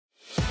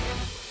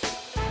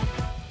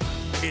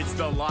It's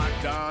the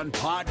Locked On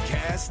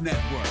Podcast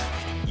Network,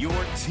 your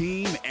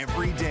team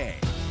every day.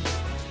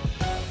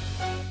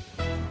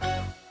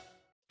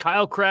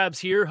 Kyle Krabs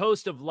here,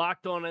 host of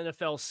Locked On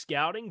NFL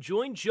Scouting.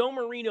 Join Joe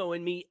Marino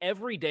and me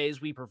every day as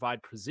we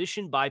provide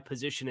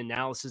position-by-position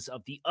analysis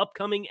of the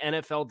upcoming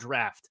NFL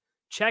Draft.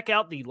 Check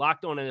out the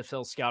Locked On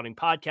NFL Scouting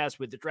podcast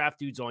with the Draft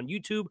Dudes on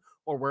YouTube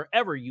or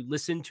wherever you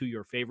listen to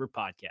your favorite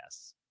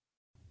podcasts.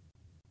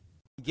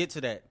 Get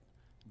to that.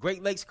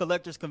 Great Lakes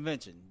Collectors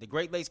Convention. The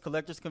Great Lakes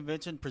Collectors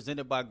Convention,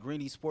 presented by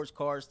Greeny Sports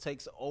Cars,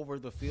 takes over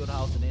the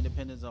Fieldhouse in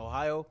Independence,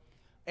 Ohio.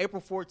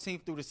 April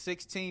 14th through the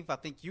 16th. I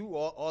think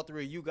all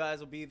three of you guys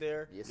will be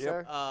there. Yes,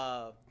 sir.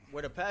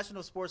 Where the passion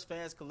of sports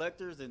fans,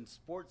 collectors, and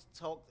sports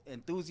talk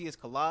enthusiasts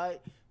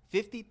collide.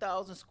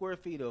 50,000 square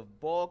feet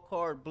of ball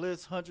card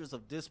blitz, hundreds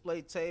of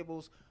display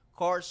tables,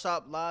 card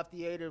shop live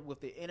theater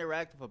with the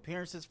interactive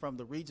appearances from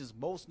the region's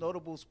most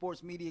notable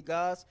sports media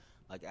guys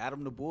like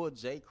Adam the Bull,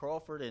 Jay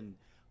Crawford, and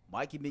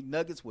Mikey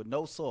McNuggets with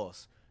no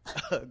sauce.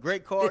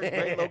 Great cards,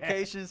 great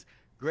locations,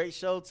 great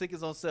show.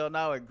 Tickets on sale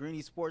now at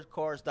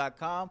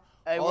greenysportscars.com.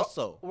 Hey,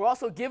 we're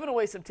also giving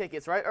away some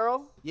tickets, right,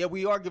 Earl? Yeah,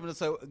 we are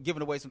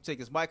giving away some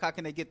tickets. Mike, how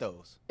can they get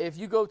those? If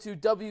you go to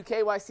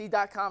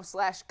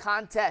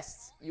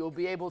wkyc.com/contests, you'll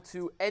be able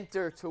to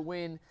enter to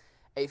win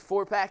a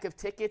 4-pack of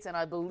tickets and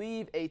I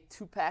believe a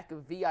 2-pack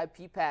of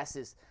VIP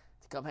passes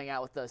to come hang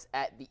out with us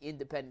at the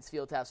Independence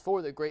Fieldhouse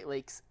for the Great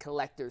Lakes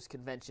Collectors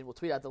Convention. We'll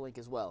tweet out the link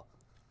as well.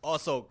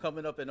 Also,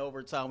 coming up in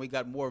overtime, we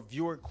got more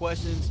viewer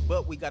questions,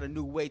 but we got a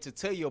new way to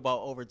tell you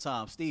about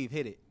overtime. Steve,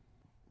 hit it.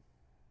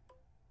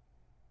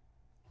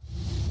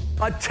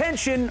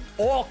 Attention,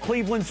 all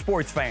Cleveland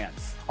sports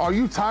fans. Are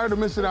you tired of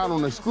missing out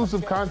on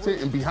exclusive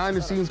content and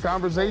behind-the-scenes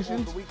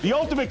conversations? The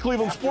Ultimate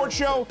Cleveland Sports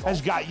Show has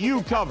got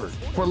you covered.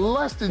 For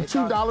less than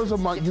 $2 a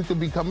month, you can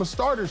become a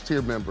Starters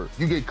tier member.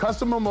 You get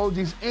custom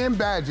emojis and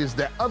badges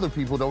that other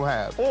people don't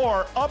have.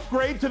 Or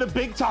upgrade to the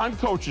big-time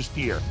coaches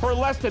tier. For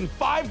less than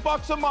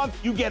 $5 a month,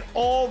 you get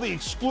all the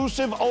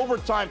exclusive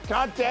overtime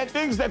content,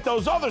 things that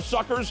those other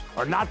suckers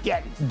are not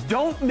getting.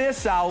 Don't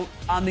miss out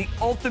on the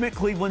Ultimate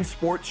Cleveland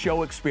Sports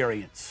Show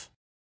experience.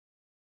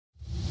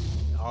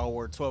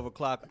 Our 12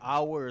 o'clock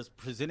hour is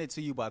presented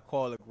to you by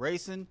Call It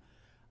Racing.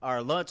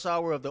 Our lunch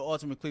hour of the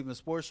Ultimate Cleveland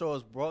Sports Show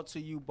is brought to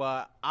you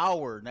by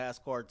our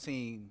NASCAR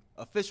team,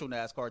 official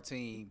NASCAR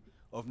team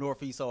of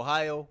Northeast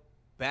Ohio,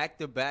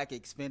 back-to-back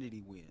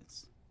Xfinity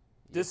wins.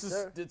 This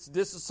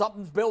is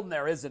something's building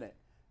there, isn't it?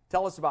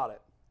 Tell us about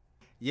it.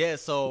 Yeah,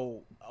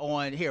 so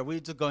on here, we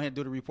just go ahead and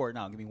do the report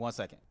now. Give me 1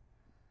 second.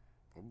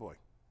 Oh, boy.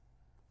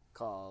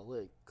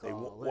 They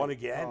won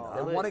again.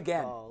 They won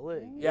again.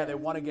 Yeah, they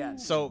won again.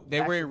 So they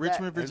were in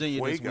Richmond,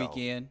 Virginia this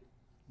weekend.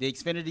 The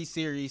Xfinity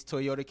Series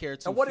Toyota Care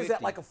 250. And what is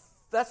that,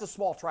 that's a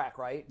small track,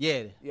 right?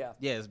 Yeah.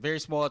 It's a very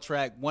small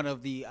track. One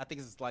of the, I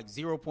think it's like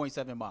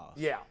 0.7 miles.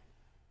 Yeah.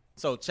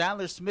 So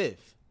Chandler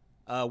Smith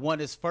won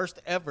his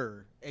first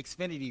ever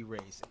Xfinity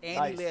race.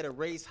 And he led a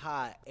race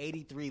high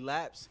 83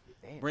 laps,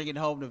 bringing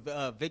home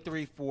the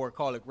victory for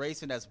Call It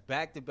Racing. That's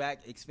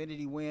back-to-back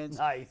Xfinity wins.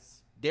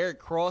 Nice. Derek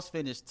Cross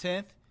finished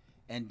 10th.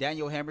 And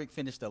Daniel Hamrick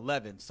finished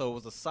 11th. So it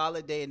was a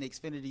solid day in the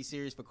Xfinity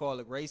Series for Call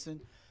It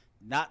Racing.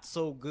 Not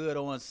so good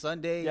on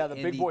Sunday. Yeah, the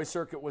big boy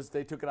circuit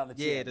they took it on the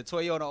chin. Yeah, the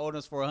Toyota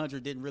Owners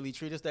 400 didn't really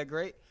treat us that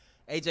great.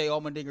 A.J.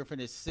 Allmendinger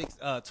finished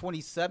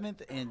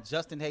 27th, and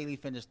Justin Haley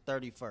finished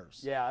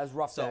 31st. Yeah, it was a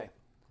rough day.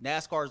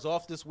 NASCAR's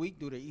off this week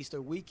due to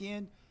Easter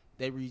weekend.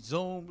 They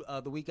resumed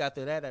the week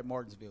after that at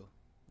Martinsville.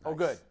 Oh,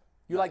 good.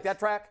 You like that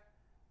track?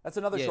 That's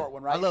another short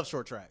one, right? I love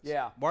short tracks.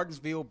 Yeah.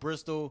 Martinsville,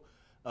 Bristol,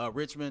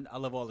 Richmond. I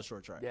love all the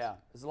short tracks. Yeah,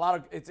 there's a lot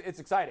of it's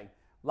exciting.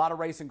 A lot of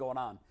racing going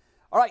on.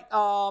 All right,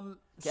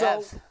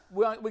 so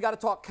we got to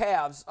talk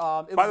Cavs.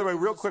 By the way,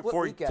 real quick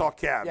before you talk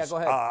Cavs, yeah, go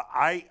ahead.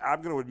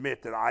 I'm going to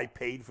admit that I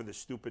paid for the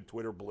stupid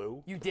Twitter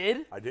Blue. You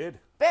did? I did.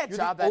 Bad You're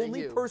job the at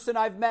only you. person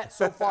I've met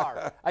so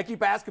far. I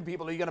keep asking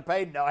people, are you going to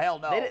pay? No, hell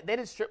no. They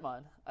didn't strip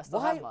mine. I still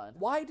have mine.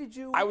 Why did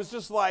you? I was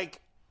just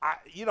like,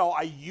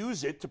 I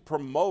use it to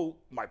promote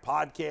my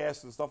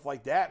podcast and stuff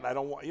like that, and I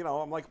don't want,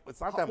 I'm like,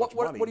 it's not that much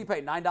money. What do you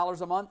pay?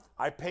 $9 a month?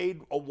 I paid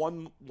a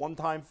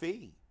one-time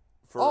fee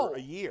for a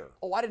year.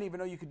 Oh, I didn't even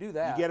know you could do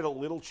that. You get it a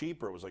little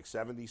cheaper. It was like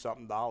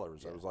 $70-something. I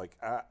was like,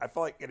 I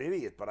felt like an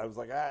idiot, but I was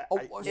like,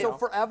 so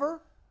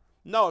forever?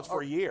 No, it's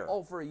for a year.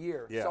 Oh, for a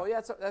year. Yeah. So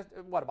that's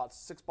what, about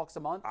 $6 a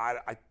month?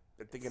 I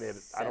think it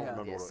is. I don't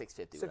remember. Yeah, what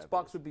 $6.50.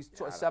 $6 would be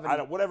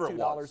 $70. Whatever it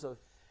was.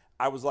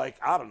 I was like,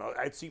 I don't know.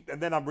 I'd see,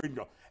 and then I'm reading.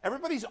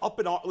 Everybody's up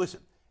and on.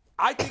 Listen,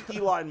 I think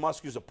Elon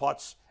Musk is a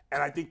putz,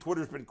 and I think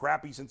Twitter's been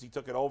crappy since he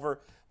took it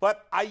over.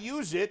 But I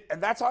use it,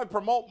 and that's how I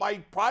promote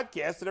my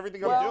podcast and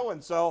everything I'm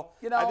doing. So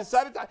I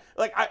decided,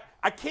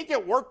 I can't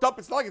get worked up.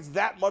 It's not like it's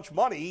that much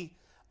money.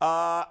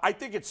 I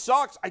think it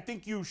sucks. I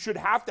think you should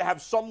have to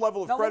have some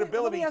level of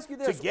credibility let me ask you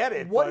this. to get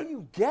it. What do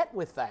you get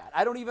with that?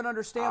 I don't even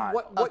understand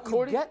what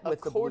you get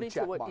with the blue according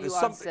check to what mark.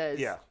 Elon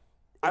says,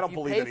 I don't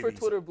believe if you pay for anything.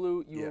 Twitter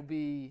Blue, you will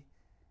be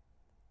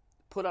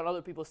put on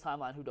other people's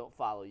timeline who don't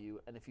follow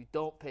you, and if you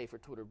don't pay for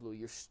Twitter Blue,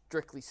 you're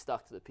strictly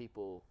stuck to the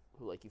people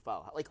who like you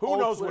follow. Like who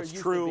knows Twitter what's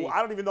used to true? be,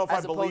 I don't even know if I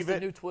as opposed believe to it.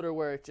 new Twitter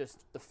where it's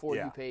just the For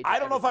You page. I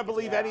don't know if I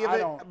believe any of it,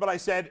 don't- but I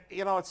said,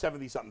 it's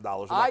 $70-something.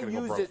 I use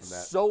use it from that.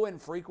 so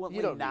infrequently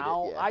You don't need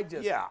now. it,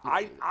 yeah.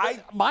 I just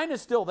I mine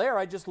is still there.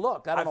 I just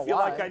looked. I don't know feel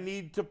why. like I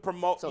need to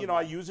promote.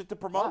 I use it to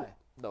promote. Why?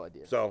 No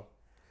idea. So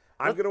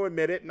I'm going to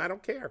admit it, and I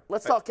don't care.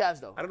 Let's talk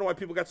Cavs, though. I don't know why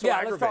people got so Yeah,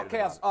 aggravated.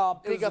 let's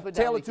talk Cavs. It Big was up a and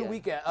down tale of two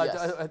weekend.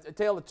 weekend. A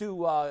tale of two.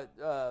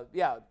 Whatever.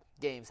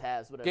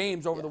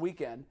 Games over the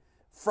weekend.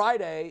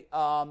 Friday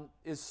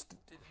is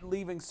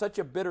leaving such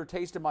a bitter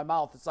taste in my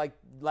mouth. It's like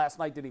last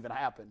night didn't even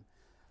happen.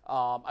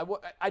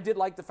 I did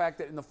like the fact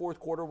that in the fourth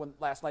quarter, when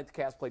last night the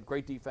Cavs played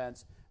great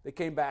defense, they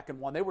came back and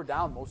won. They were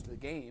down most of the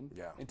game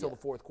until the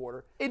fourth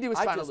quarter. Indy was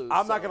trying to lose.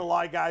 I'm not going to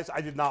lie, guys.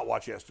 I did not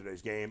watch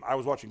yesterday's game. I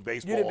was watching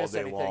baseball all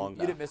day long.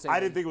 You didn't miss I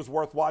anything. didn't think it was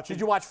worth watching. Did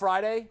you watch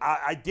Friday?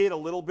 I did a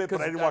little bit, but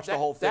I didn't watch the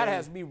whole thing. That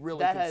has me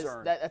really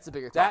concerned. That's a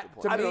bigger talking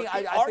point. To me,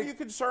 I Are think, you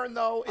concerned,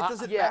 though? It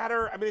doesn't yeah.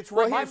 matter. I mean, it's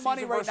well, regular my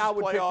money season right versus now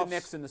would pick the playoffs.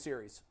 Knicks in the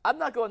series. I'm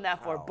not going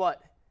that far,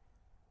 but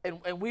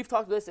and we've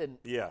talked this, and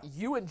Yeah.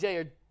 you and Jay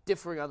are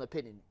differing on the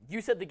opinion.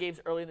 You said the games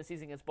early in the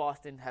season against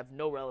Boston have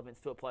no relevance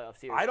to a playoff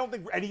series. I don't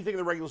think anything in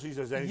the regular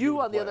season has anything to do You,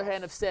 with on the other playoffs.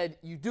 hand, have said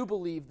you do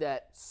believe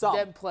that Some.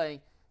 them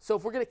playing. So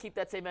if we're going to keep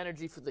that same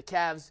energy for the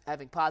Cavs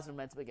having positive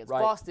momentum against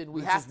Right. Boston,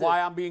 we Which have is to. why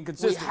I'm being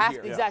consistent we have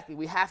here. Exactly.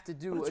 We have to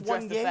But it's address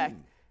one the game. fact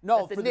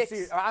No, that for the Knicks. the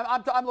series.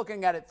 I'm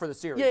looking at it for the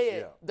series.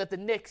 Yeah. That the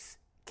Knicks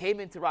came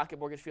into Rocket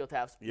Mortgage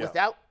Fieldhouse Yeah.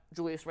 without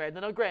Julius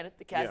Randle. Now, granted,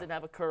 the Cavs didn't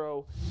have a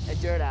Curro and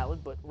Jared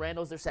Allen, but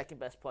Randle's their second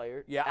best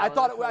player. Yeah, Allen I and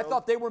thought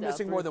Curro they were down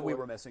missing more than we 3-4.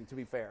 were missing, to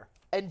be fair.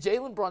 And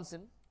Jalen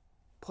Brunson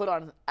put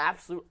on an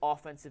absolute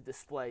offensive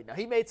display. Now,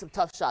 he made some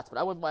tough shots, but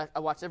I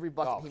watched every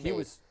bucket he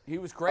made. He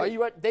was great. Are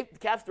you right? The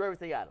Cavs threw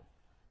everything at him.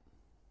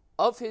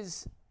 Of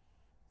his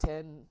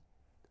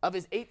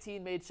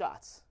 18 made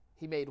shots,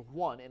 he made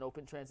one in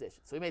open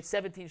transition. So he made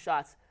 17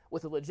 shots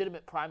with a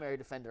legitimate primary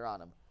defender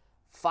on him.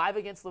 5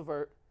 against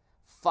LeVert,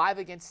 5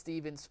 against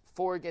Stevens,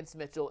 4 against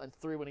Mitchell, and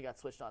 3 when he got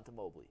switched on to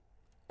Mobley.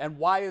 And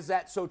why is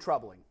that so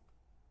troubling?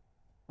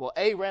 Well,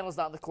 A, Randall's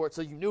not in the court,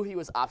 so you knew he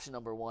was option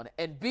number 1.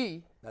 And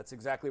B, That's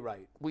exactly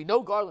right. we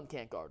know Garland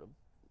can't guard him.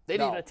 They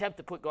didn't No. even attempt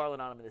to put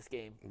Garland on him in this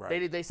game.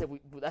 Right. They said,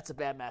 that's a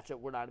bad matchup.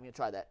 We're not even going to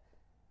try that.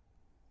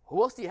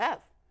 Who else do you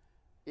have?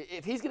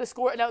 If he's going to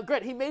score – now,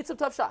 granted, he made some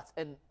tough shots,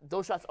 and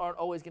those shots aren't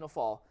always going to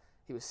fall.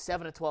 He was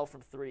 7 of 12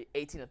 from 3,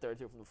 18 of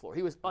 32 from the floor.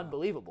 He was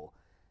unbelievable.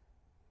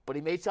 But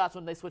he made shots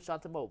when they switched on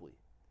to Mobley.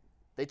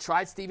 They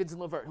tried Stevens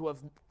and LeVert, who have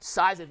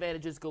size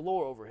advantages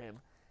galore over him.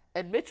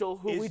 And Mitchell,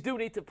 who we do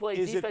need to play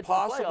defense Is in the it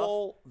playoffs.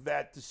 possible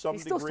that to some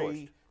He's still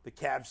degree the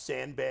Cavs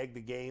sandbagged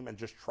the game and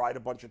just tried a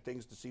bunch of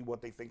things to see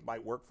what they think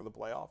might work for the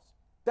playoffs?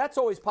 That's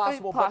always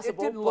possible, but it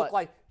didn't look but-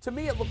 like – to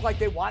me, it looked like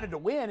they wanted to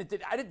win.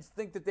 I didn't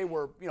think that they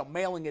were,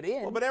 mailing it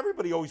in. Well, but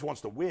everybody always wants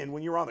to win.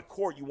 When you're on the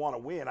court, you want to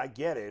win. I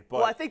get it. But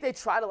Well, I think they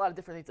tried a lot of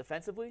different things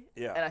defensively,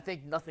 Yeah. and I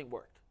think nothing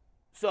worked.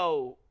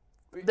 So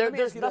Let me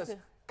there's ask you this.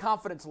 nothing.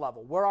 Confidence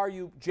level. Where are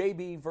you,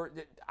 JB?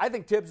 I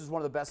think Tibbs is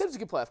one of the best. Tibbs is a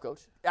good playoff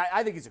coach.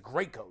 I think he's a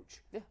great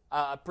coach.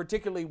 Yeah.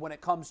 Particularly when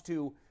it comes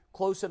to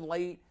close and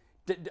late,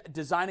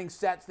 designing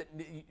sets that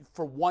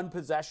for one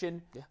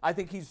possession. Yeah. I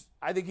think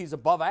he's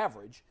above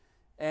average,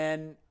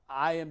 and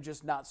I am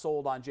just not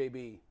sold on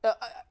JB.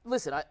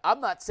 Listen,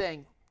 I'm not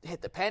saying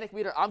hit the panic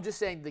meter. I'm just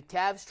saying the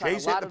Cavs tried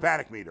Chase a lot hit the of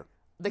panic meter.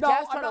 The No, Cavs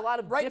I'm tried not- a lot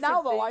of right different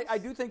now though. things. I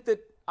do think that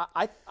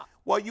I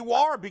Well, you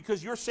are,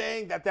 because you're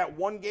saying that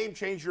one game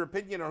changed your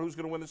opinion on who's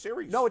going to win the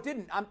series. no, it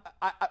didn't.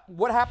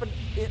 What happened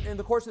in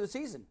the course of the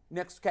season?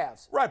 Knicks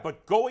Cavs. Right,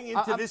 but going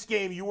into this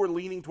game, you were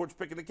leaning towards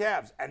picking the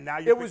Cavs, and now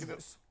you're It was picking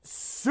the...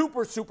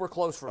 super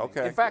close for me.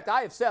 Okay. In fact,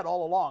 I have said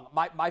all along,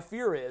 my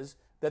fear is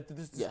that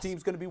this Yes.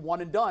 team's going to be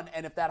one and done,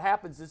 and if that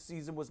happens, this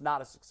season was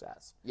not a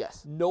success.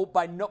 Yes.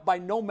 By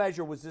no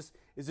measure is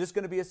this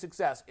going to be a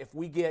success if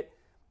we get,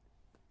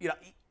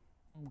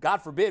 God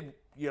forbid,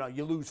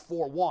 you lose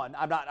 4-1.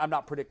 I'm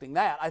not predicting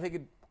that. I think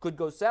it could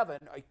go 7.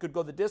 It could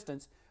go the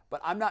distance,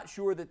 but I'm not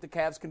sure that the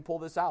Cavs can pull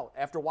this out.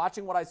 After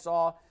watching what I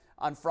saw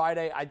on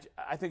Friday,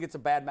 I think it's a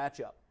bad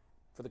matchup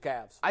for the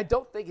Cavs. I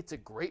don't think it's a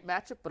great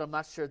matchup, but I'm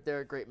not sure they're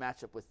a great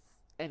matchup with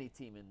any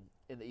team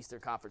in the Eastern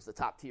Conference, the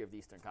top tier of the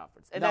Eastern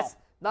Conference. And No, that's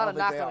not I a don't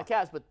think knock they on the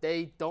are. Cavs, but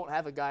they don't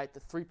have a guy at the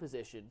 3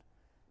 position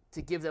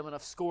to give them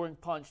enough scoring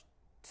punch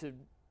to.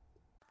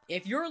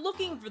 If you're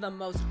looking for the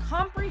most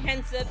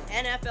comprehensive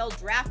NFL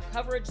draft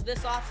coverage this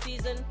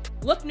offseason,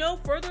 look no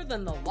further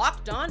than the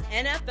Locked On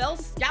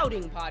NFL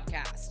Scouting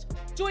Podcast.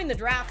 Join the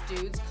draft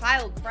dudes,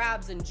 Kyle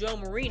Krabs and Joe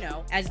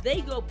Marino, as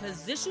they go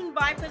position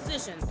by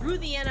position through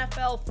the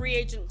NFL free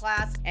agent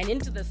class and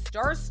into the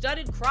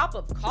star-studded crop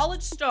of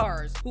college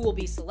stars who will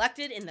be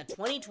selected in the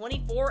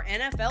 2024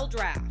 NFL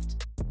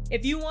Draft.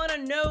 If you want to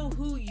know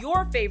who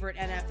your favorite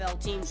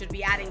NFL team should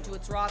be adding to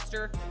its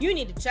roster, you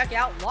need to check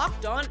out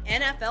Locked On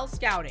NFL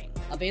Scouting,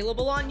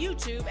 available on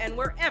YouTube and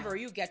wherever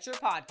you get your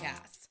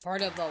podcasts.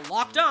 Part of the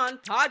Locked On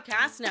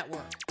Podcast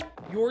Network,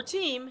 your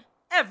team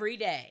every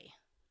day.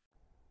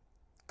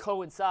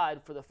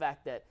 Coincide for the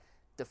fact that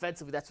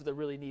defensively, that's what they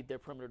really need, their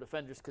perimeter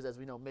defenders, because as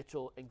we know,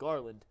 Mitchell and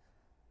Garland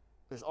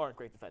just aren't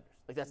great defenders.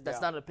 Like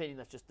that's not an opinion.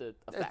 That's just a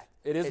fact.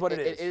 It is what it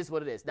is. It is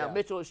what it is. Now Yeah.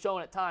 Mitchell has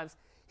shown at times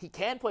he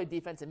can play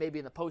defense, and maybe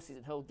in the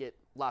postseason he'll get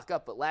locked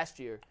up. But last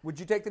year, Would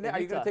you take the Knicks?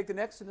 Are you going to take the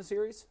Knicks in the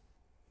series?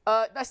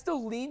 I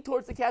still lean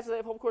towards the Cavs. They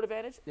have home court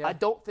advantage. Yeah. I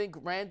don't think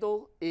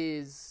Randall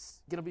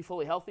is going to be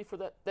fully healthy for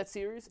that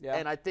series. Yeah.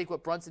 And I think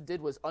what Brunson did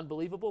was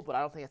unbelievable, but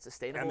I don't think it's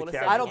sustainable. And the in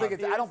a Cavs- I don't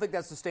seven-game think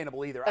that's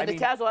sustainable either. And the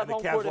Cavs will have And the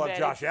home Cavs court will have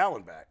advantage. Josh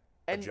Allen back.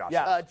 And Josh.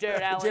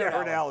 Jared Allen.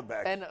 Jared Allen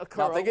back. And Now,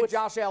 Okoro, if they get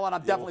Josh Allen,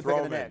 I'm definitely throw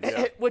picking the him in,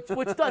 Knicks.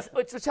 yeah.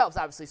 which helps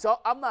obviously. So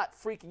I'm not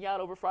freaking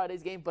out over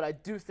Friday's game, but I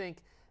do think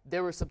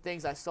there were some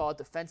things I saw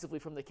defensively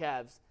from the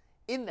Cavs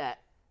in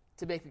that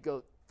to make me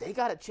go, they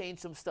got to change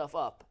some stuff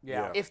up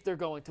if they're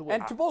going to win.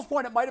 And to Bull's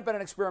point, it might have been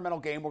an experimental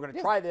game. We're going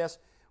to try this.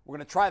 We're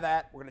going to try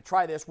that. We're going to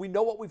try this. We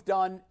know what we've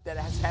done that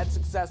has had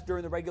success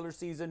during the regular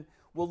season.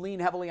 We'll lean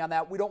heavily on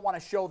that. We don't want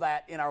to show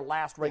that in our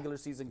last regular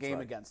season game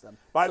against them.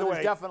 By So the way,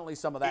 there's definitely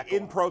some of that in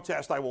going on.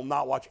 protest, I will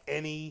not watch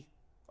a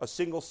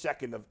single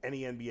second of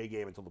any NBA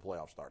game until the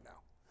playoffs start now.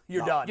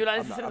 You're done. You're not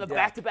interested in the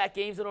back-to-back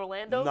games in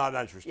Orlando? Not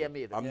interested. Yeah,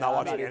 me either. I'm Yeah, not I'm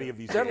watching not any either. of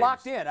these They're games.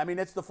 locked in. I mean,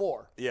 it's the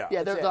 4. Yeah.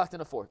 Yeah, they're That's it. locked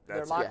in a 4.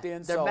 They're locked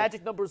in. Their so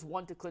magic number's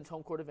 1 to clinch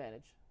home court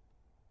advantage.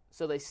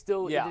 So they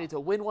still either need to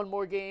win one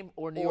more game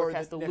or New York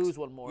has to lose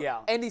one more. Yeah.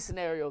 Any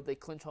scenario, they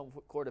clinch home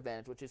court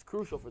advantage, which is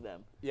crucial for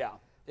them. Yeah.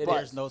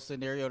 There's no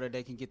scenario that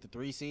they can get the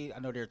 3 seed. I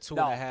know they're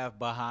 2.5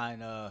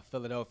 behind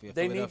Philadelphia.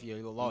 Philadelphia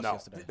lost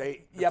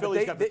yesterday.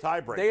 Philly's got the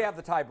tiebreaker. They have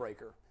the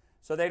tiebreaker.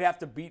 So they'd have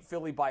to beat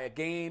Philly by a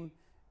game,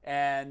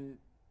 and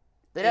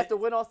They'd have to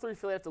win all 3.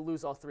 Philly have to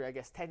lose all 3. I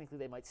guess technically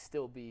they might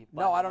still be.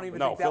 No, I don't even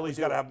think that Philly's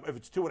would got to do have. If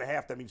it's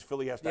 2.5, that means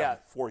Philly has to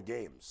have 4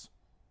 games.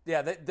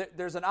 Yeah,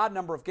 there's an odd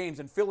number of games,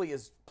 and Philly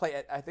is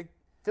play. I think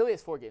Philly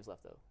has 4 games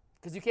left though,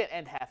 because you can't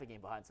end half a game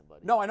behind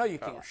somebody. No, I know you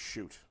can't. Oh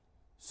shoot!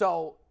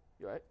 So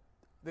you're right.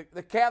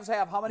 The Cavs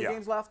have how many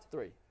games left?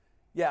 3.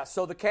 Yeah,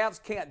 so the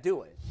Cavs can't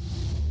do it.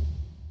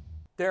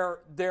 They're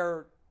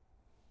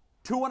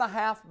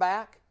 2.5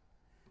 back.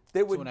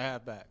 They would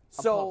 2.5 back.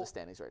 I'm pulling up the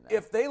standings right now.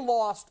 If they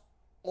lost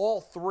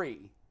all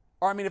 3,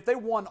 or I mean, if they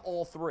won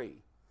all 3.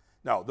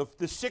 No,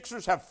 the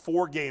Sixers have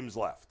 4 games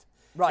left.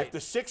 Right. If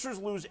the Sixers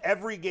lose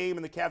every game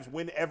and the Cavs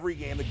win every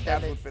game, the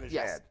Cavs would finish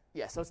ahead.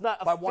 Yes, so it's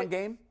not by 1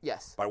 game?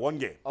 Yes. By 1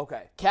 game.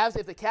 Okay. Cavs,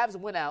 if the Cavs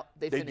win out,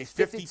 they They'd finish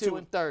be 52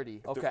 and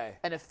 30. Okay.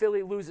 And if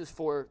Philly loses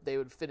 4, they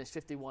would finish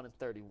 51 and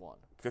 31.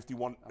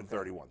 51 and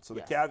 31. So the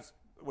Yeah. Cavs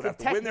would have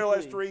to win their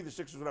last 3. The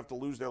Sixers would have to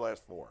lose their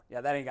last 4.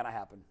 Yeah, that ain't gonna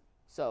happen.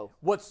 So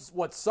what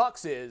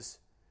sucks is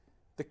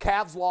the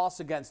Cavs loss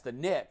against the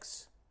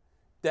Knicks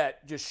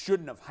that just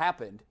shouldn't have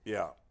happened.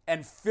 Yeah.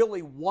 And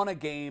Philly won a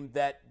game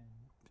that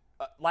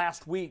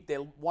last week they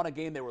won a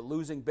game they were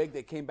losing big.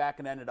 They came back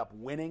and ended up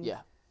winning.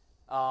 Yeah.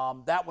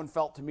 That one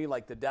felt to me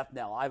like the death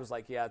knell. I was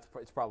like, yeah,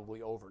 it's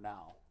probably over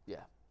now.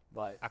 Yeah.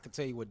 But I can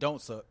tell you what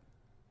don't suck.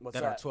 What's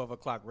that? that? Our 12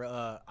 o'clock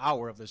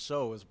hour of the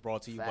show is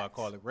brought to you by Facts.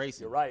 Carly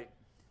Racing. You're right.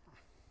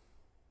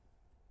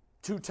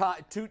 Two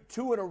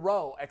in a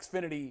row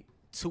Xfinity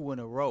 2 in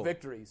a row.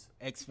 victories.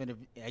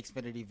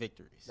 Xfinity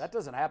victories. That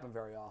doesn't happen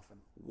very often.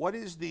 What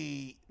is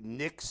the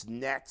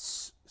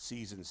Knicks-Nets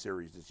season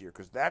series this year?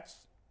 Because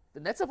that's the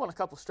Nets have won a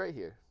couple straight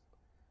here.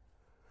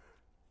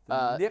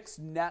 The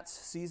Knicks-Nets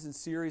season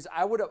series,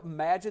 I would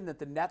imagine that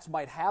the Nets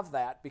might have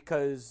that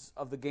because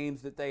of the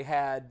games that they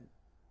had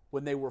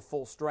when they were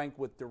full strength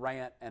with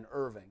Durant and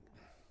Irving.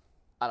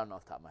 I don't know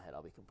off the top of my head.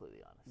 I'll be completely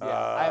honest.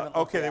 Yeah, I haven't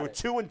looked okay, they at were it.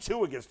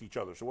 2-2 against each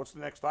other. So what's the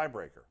next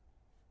tiebreaker?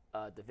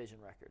 Division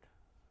record.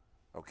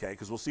 Okay,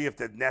 because we'll see if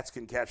the Nets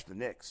can catch the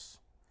Knicks.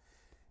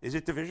 Is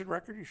it division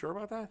record? You sure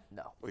about that?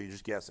 No. Or are you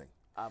just guessing?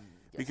 I'm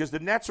guessing. Because the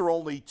Nets are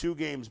only 2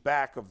 games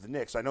back of the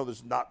Knicks. I know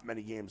there's not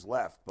many games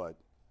left, but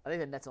I think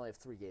the Nets only have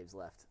 3 games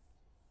left.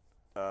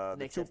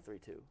 Knicks have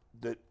 3-2.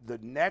 the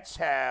Nets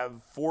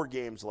have 4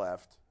 games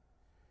left,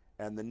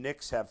 and the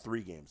Knicks have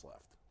 3 games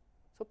left.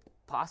 So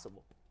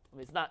possible. I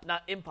mean, it's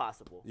not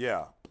impossible.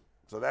 Yeah.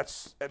 So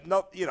that's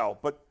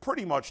but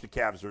pretty much the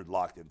Cavs are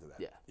locked into that.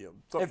 Yeah.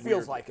 Something It feels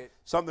weird- like it.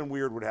 Something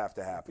weird would have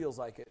to happen. Feels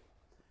like it.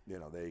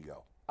 There you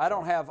go. I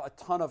don't have a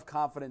ton of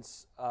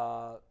confidence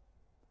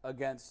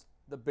against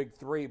the big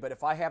 3, but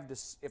if I had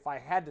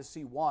to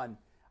see one,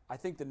 I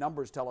think the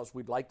numbers tell us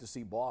we'd like to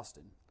see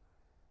Boston.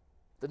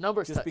 The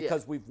numbers Just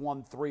because we've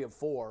won 3 of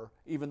 4,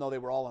 even though they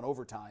were all in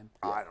overtime.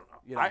 I don't know.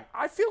 You know.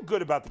 I feel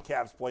good about the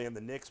Cavs playing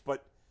the Knicks,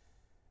 but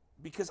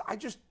because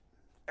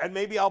and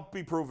maybe I'll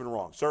be proven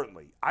wrong,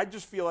 certainly. I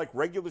just feel like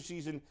regular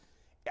season,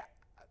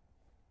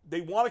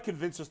 they want to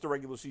convince us the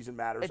regular season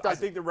matters. I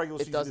think the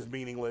regular season is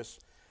meaningless.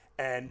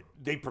 And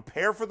they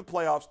prepare for the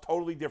playoffs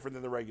totally different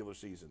than the regular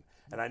season.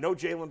 And I know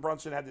Jalen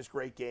Brunson had this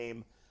great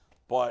game,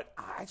 but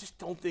I just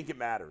don't think it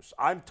matters.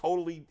 I'm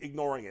totally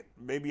ignoring it.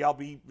 Maybe I'll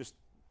be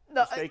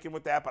mistaken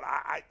with that, but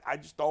I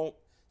just don't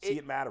see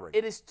it mattering.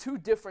 It is 2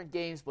 different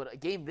games, but a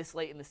game this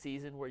late in the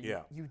season where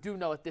you do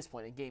know at this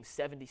point, in game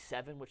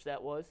 77, which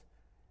that was,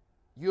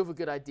 you have a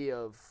good idea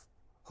of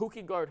who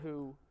can guard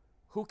who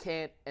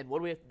can't, and what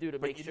do we have to do to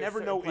make sure. But you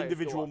never know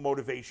individual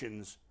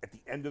motivations at the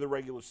end of the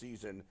regular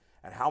season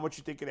and how much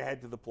you're thinking ahead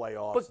to the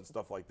playoffs and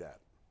stuff like that.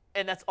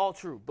 And that's all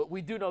true. But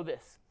we do know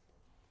this.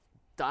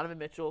 Donovan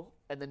Mitchell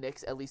and the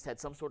Knicks at least had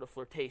some sort of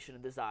flirtation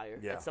and desire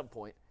at some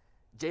point.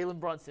 Jalen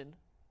Brunson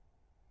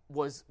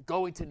was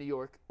going to New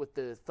York with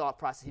the thought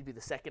process he'd be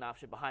the second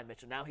option behind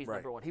Mitchell. Now he's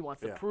number one. He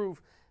wants to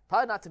prove,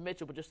 probably not to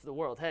Mitchell, but just to the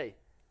world, hey,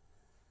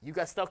 you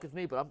got stuck with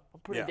me, but I'm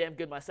pretty damn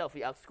good myself.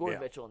 He outscored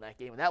Mitchell in that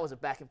game, and that was a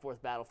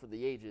back-and-forth battle for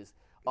the ages.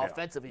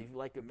 Offensively, if you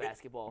like good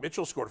basketball.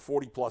 Mitchell scored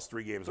 40-plus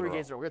 3 games in a row.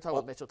 We're going to talk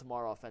about Mitchell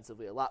tomorrow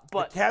offensively a lot.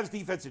 But the Cavs'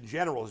 defense in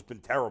general has been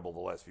terrible the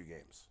last few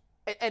games.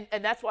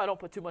 And that's why I don't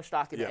put too much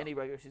stock into any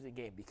regular season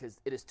game, because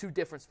it is two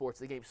different sports.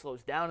 The game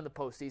slows down in the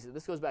postseason.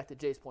 This goes back to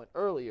Jay's point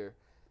earlier,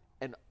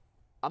 and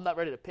I'm not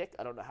ready to pick.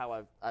 I don't know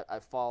how I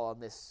fall on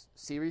this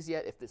series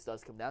yet, if this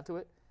does come down to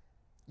it.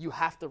 You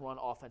have to run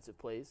offensive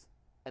plays,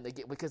 and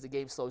because the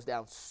game slows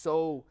down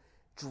so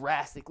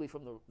drastically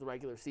from the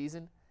regular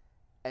season,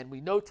 and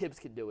we know Tibbs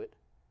can do it.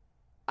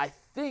 I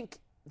think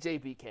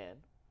JB can.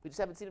 We just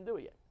haven't seen him do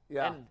it yet.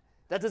 Yeah. And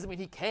that doesn't mean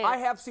he can't. I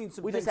have seen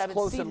some things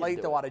close and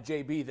late, though, it. out of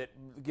JB that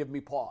give me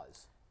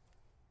pause.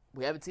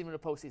 We haven't seen him in the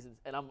postseason,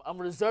 and I'm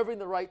reserving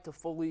the right to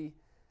fully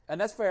and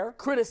that's fair.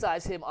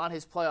 Criticize him on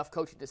his playoff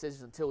coaching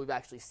decisions until we've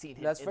actually seen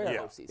him in the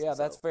postseason. Yeah,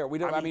 that's fair. We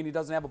don't. I mean, he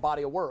doesn't have a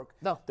body of work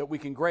that we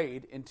can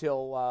grade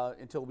until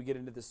we get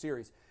into the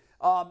series.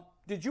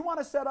 Did you want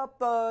to set up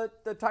the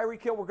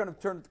Tyreek Hill? We're going to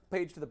turn the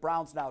page to the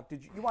Browns now.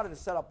 You wanted to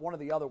set up one of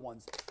the other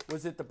ones?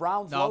 Was it the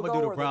Browns logo? No, I'm going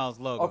to do the Browns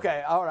logo.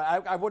 Okay, all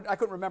right. I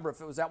couldn't remember if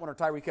it was that one or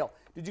Tyreek Hill.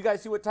 Did you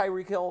guys see what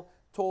Tyreek Hill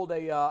told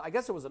I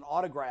guess it was an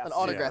autograph. An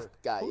autograph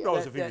guy. Who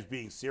knows if he was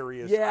being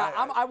serious? Yeah,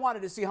 I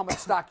wanted to see how much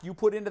stock you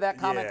put into that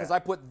comment because I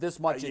put this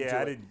much into it.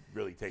 Yeah, I didn't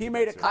really take it. He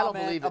made a comment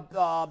I don't believe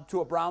it.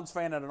 To a Browns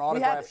fan at an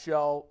autograph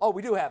show. Oh,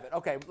 we do have it.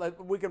 Okay,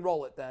 we can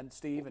roll it then,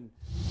 Steve, and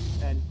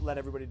let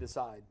everybody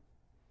decide.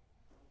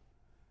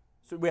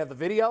 So we have the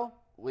video?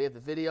 We have the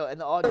video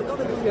and the audio.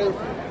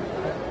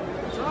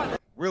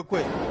 Real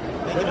quick.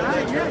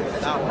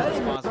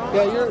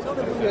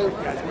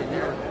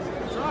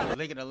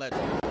 Lincoln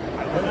Electric.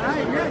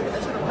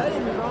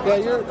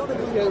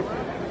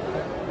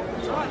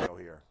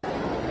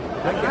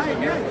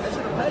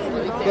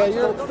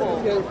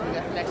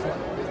 Next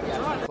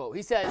one. Quote.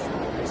 He says,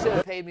 "You should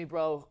have paid me,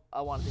 bro. I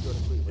wanted to go to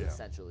Cleveland."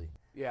 Essentially.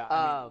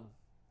 Yeah.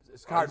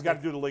 It's hard. He's got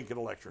to do the Lincoln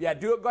Electric. Yeah,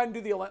 go ahead and do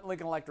the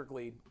Lincoln Electric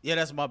lead. Yeah,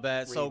 that's my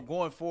bad. So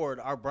going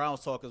forward, our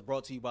Browns Talk is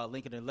brought to you by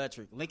Lincoln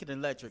Electric. Lincoln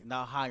Electric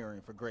now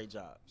hiring for great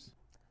jobs.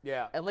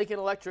 Yeah. And Lincoln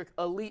Electric,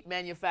 elite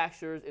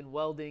manufacturers in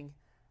welding.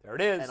 There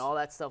it is. And all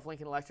that stuff.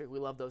 Lincoln Electric, we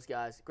love those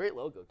guys. Great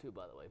logo, too,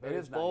 by the way. Very it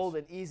is bold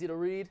nice. and easy to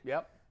read.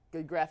 Yep.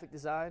 Good graphic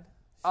design.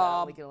 Shout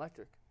out Lincoln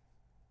Electric.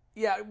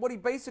 Yeah, what he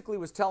basically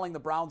was telling the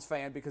Browns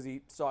fan, because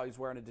he saw he was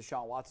wearing a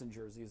Deshaun Watson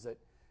jersey, is that,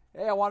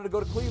 hey, I wanted to go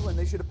to Cleveland.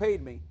 They should have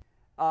paid me.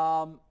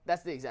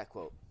 That's the exact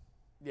quote.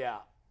 Yeah,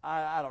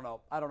 I don't know.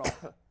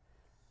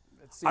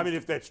 I mean,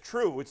 if that's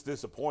true, it's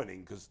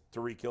disappointing because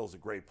Tyreek Hill's a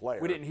great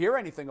player. We didn't hear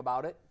anything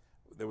about it.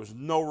 There was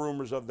no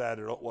rumors of that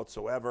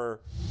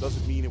whatsoever.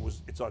 Doesn't mean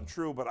it's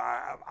untrue, but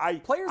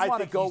players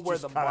want to go where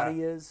the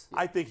money is.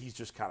 I think he's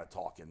just kind of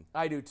talking.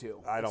 I do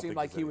too. I don't it seemed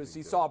think like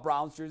he saw a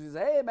Browns jersey and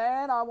said, "Hey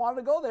man, I wanted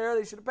to go there.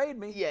 They should have paid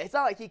me." Yeah, it's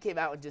not like he came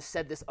out and just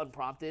said this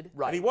unprompted.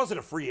 Right. And he wasn't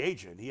a free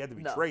agent. He had to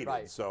be traded.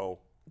 Right. So,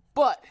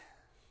 but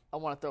I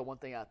want to throw one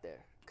thing out there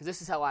because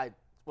this is how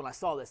when I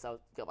saw this, I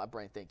got my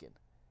brain thinking.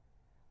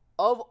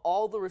 Of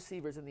all the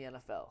receivers in the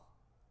NFL,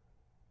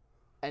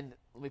 and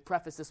let me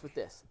preface this with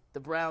this. The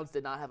Browns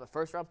did not have a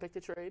first-round pick to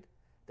trade.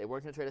 They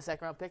weren't going to trade a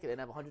second-round pick, and they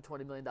didn't have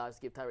 $120 million to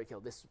give Tyreek Hill.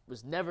 This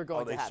was never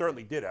going to happen. They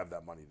certainly did have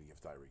that money to give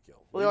Tyreek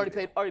Hill. Well, they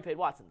already paid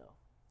Watson, though.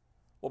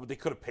 Well, but they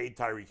could have paid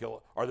Tyreek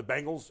Hill. Are the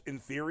Bengals, in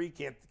theory,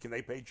 can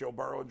they pay Joe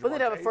Burrow and Jamar But they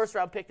didn't have a Chase?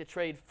 first-round pick to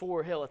trade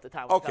for Hill at the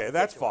time. Okay,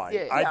 that's fine.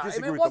 Yeah, I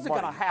disagree with the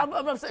money.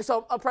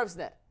 I'm prefacing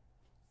that.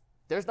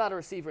 There's not a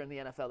receiver in the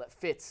NFL that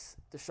fits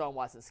Deshaun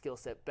Watson's skill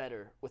set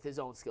better with his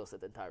own skill set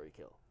than Tyreek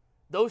Hill.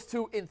 Those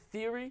two, in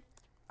theory,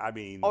 I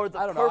mean, are the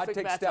I don't know. I'd perfect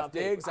take match Steph on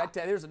paper. Diggs.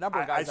 There's a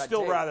number of guys I'd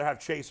still rather have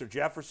Chase or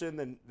Jefferson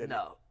than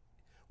no.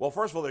 Well,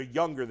 first of all, they're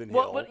younger than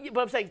Well, Hill. but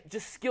I'm saying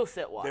just skill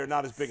set wise. They're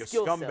not as big a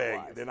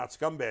scumbag. They're not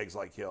scumbags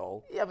like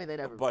Hill. Yeah, I mean they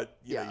never. But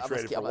you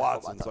traded for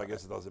Watson, so I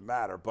guess it doesn't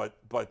matter. But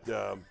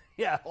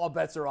yeah, all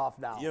bets are off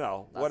now. You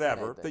know,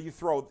 whatever. You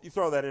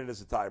throw that in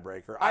as a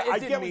tiebreaker. I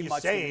get didn't what mean you're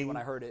much saying to me when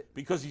I heard it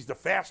because he's the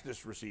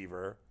fastest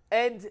receiver.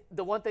 And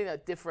the one thing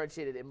that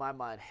differentiated in my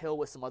mind Hill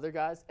with some other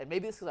guys, and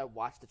maybe it's because I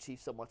watch the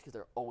Chiefs so much because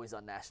they're always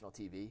on national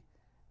TV.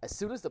 As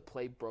soon as the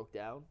play broke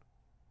down,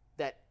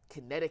 that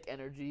kinetic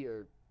energy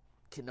or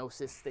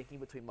kenosis thinking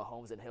between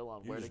Mahomes and Hill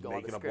on where to go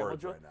on the scramble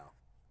drill. Right now.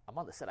 I'm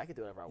on the set. I can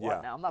do whatever I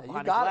want now. I'm not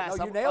behind the glass.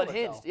 No, I'm nailed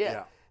unhinged. It,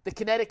 yeah. The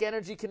kinetic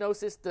energy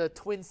kenosis, the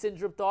twin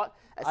syndrome thought.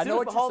 As soon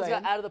as Mahomes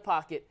got out of the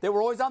pocket, they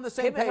were always on the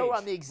same page. Him and Hill were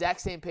on the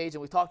exact same page,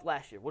 and we talked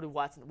last year. What does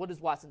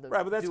Watson do?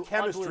 Right, but that's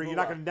chemistry. You're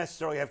not going to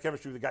necessarily have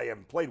chemistry with a guy you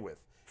haven't played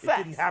with.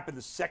 Facts. It didn't happen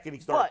the second he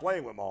started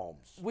playing with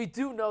Mahomes. We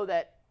do know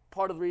that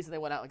part of the reason they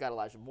went out and got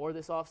Elijah Moore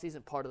this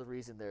offseason, part of the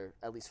reason they're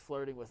at least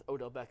flirting with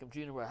Odell Beckham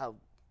Jr., how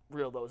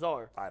real those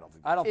are. I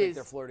don't think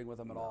they're flirting with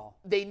him at all.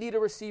 They need a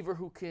receiver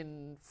who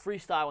can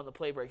freestyle when the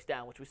play breaks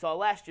down, which we saw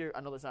last year.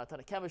 I know there's not a ton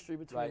of chemistry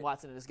between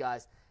Watson and his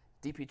guys.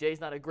 DPJ's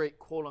not a great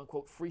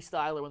quote-unquote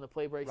freestyler when the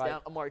play breaks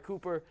down. Amari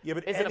Cooper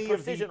isn't a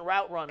precision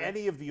route runner.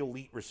 Any of the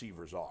elite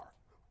receivers are.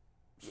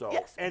 So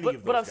yes, any of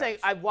those but I'm guys. saying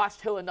I've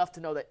watched Hill enough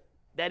to know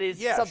that is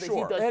something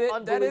he does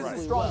unbelievably that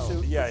is a strong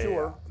suit, for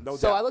sure. No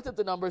so doubt. I looked at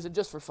the numbers, and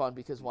just for fun,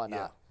 because why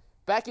not?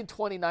 Back in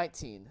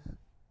 2019,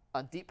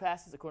 on deep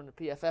passes, according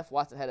to PFF,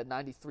 Watson had a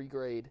 93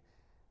 grade,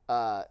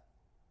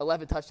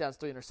 11 touchdowns,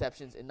 3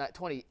 interceptions. In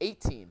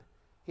 2018,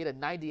 he had a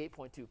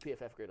 98.2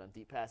 PFF grade on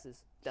deep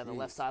passes down the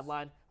left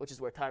sideline, which is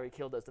where Tyreek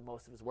Hill does the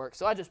most of his work.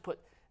 So I just put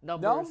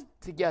numbers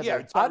together.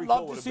 Yeah, I'd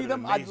love to see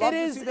them. I'd love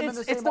to see them in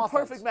the same It's the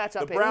offense. perfect matchup. The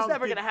It was Browns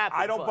never going to happen.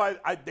 I don't buy.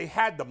 They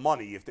had the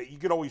money. You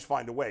could always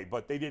find a way,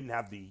 but they didn't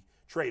have the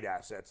trade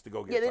assets to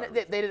go get.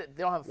 They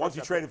don't have. Once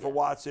he traded for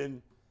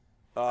Watson.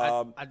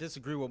 I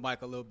disagree with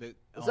Mike a little bit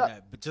on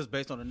that, but just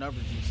based on the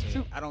numbers you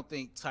said, I don't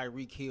think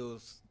Tyreek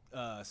Hill's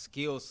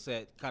skill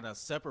set kind of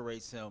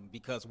separates him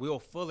because Will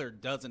Fuller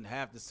doesn't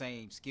have the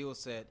same skill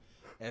set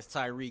as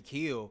Tyreek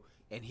Hill,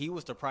 and he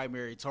was the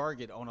primary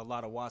target on a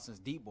lot of Watson's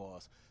deep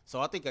balls. So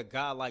I think a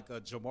guy like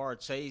a Jamar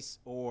Chase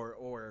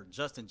or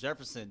Justin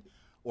Jefferson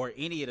or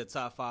any of the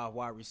top 5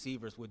 wide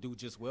receivers would do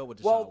just well with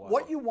Deshaun Watson.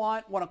 What you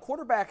want when a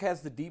quarterback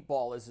has the deep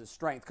ball is his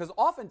strength, because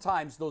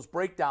oftentimes those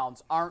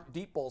breakdowns aren't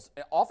deep balls.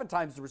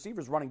 Oftentimes the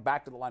receiver's running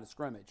back to the line of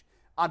scrimmage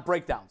on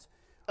breakdowns.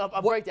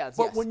 Breakdowns,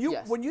 but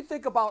yes. when you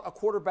think about a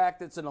quarterback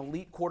that's an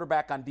elite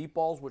quarterback on deep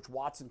balls, which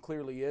Watson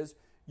clearly is,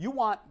 you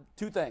want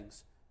 2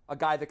 things: a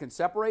guy that can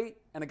separate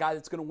and a guy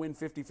that's going to win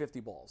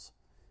 50-50 balls.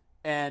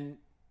 And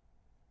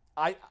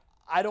I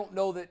don't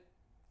know that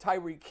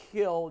Tyreek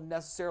Hill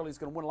necessarily is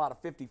going to win a lot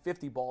of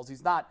 50-50 balls.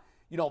 He's not,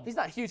 he's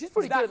not huge. He's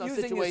pretty good in those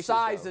using situations, his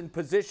size though. and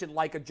position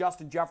like a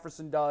Justin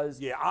Jefferson does.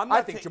 Yeah,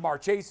 I think Jamar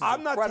Chase is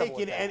I'm not incredible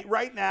taking at that. any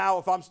right now.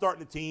 If I'm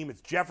starting a team,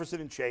 it's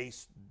Jefferson and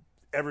Chase,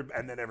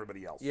 and then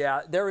everybody else.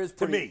 Yeah, there is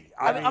pretty. To me,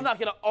 I'm not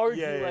going to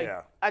argue.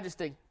 Yeah. I just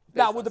think.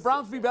 Now, would the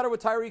Browns be better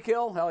with Tyreek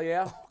Hill? Hell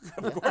yeah.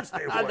 Of course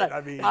they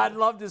would. I'd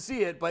love to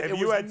see it, but it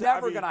was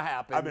never going to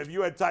happen. I mean, if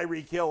you had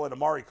Tyreek Hill and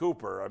Amari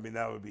Cooper,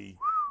 that would be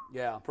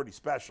pretty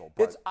special.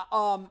 But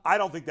I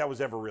don't think that was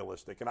ever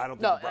realistic, and I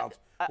don't think the Browns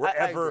were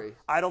ever. Agree.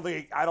 I don't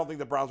think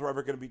the Browns were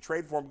ever going to be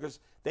traded for him because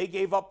they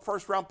gave up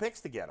first-round picks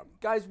to get him.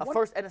 Guys, a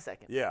first and a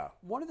second. Yeah.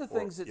 One of the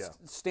things that's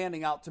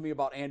standing out to me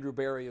about Andrew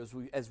Berry as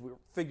we're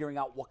figuring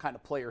out what kind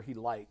of player he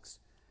likes,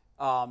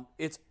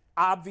 it's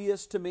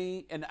obvious to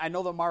me, and I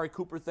know the Amari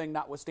Cooper thing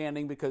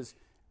notwithstanding, because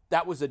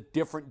that was a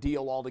different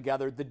deal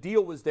altogether. The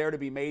deal was there to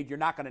be made. You're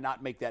not going to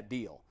not make that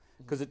deal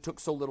because it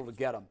took so little to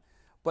get him.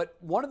 But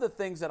one of the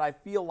things that I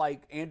feel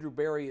like Andrew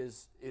Berry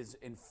is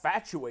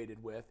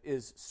infatuated with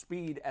is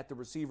speed at the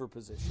receiver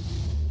position.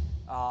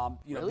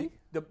 Really?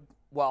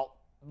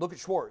 Look at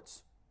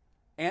Schwartz.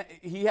 And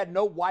he had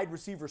no wide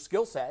receiver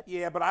skill set.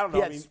 Yeah, but I don't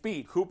know. He had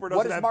speed. Cooper What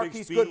doesn't is have Marquise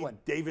big speed. Goodwin?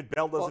 David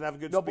Bell doesn't have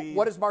good But speed.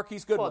 what is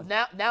Marquise Goodwin?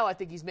 Well, now I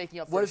think he's making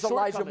up for What his is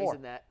Elijah shortcomings Moore?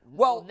 in that.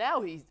 Well,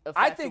 now he's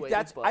I think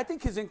infatuated, I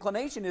think his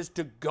inclination is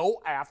to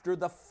go after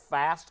the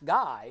fast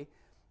guy,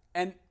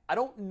 and I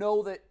don't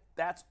know that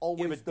that's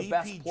always the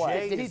best DPJ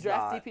play. Did he is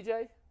draft not-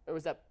 DPJ, or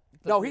was that?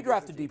 No, he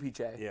drafted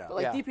DPJ. Yeah.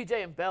 But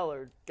DPJ and Bell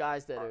are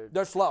guys that are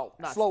They're slow,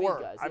 not slower.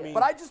 speed guys. I mean-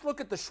 but I just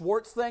look at the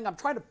Schwartz thing. I'm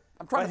trying to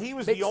But he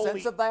was make the only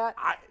sense of that.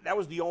 That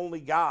was the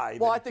only guy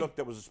Well, I that think took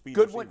that was a speed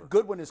Goodwin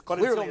receiver. is But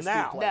clearly until a speed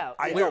now, player.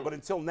 I clearly. know. But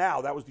until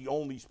now, that was the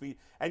only speed.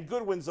 And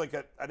Goodwin's like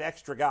an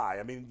extra guy.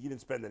 I mean, you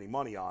didn't spend any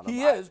money on him.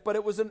 He is, but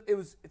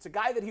it's a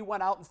guy that he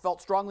went out and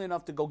felt strongly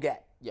enough to go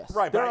get. Yes.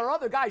 Right. There but are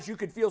other guys you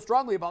could feel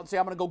strongly about and say,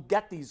 I'm going to go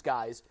get these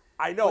guys.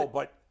 I know,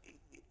 but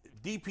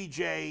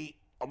DPJ,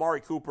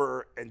 Amari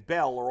Cooper, and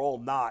Bell are all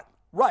not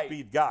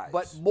speed guys.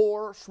 But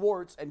Moore,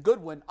 Schwartz, and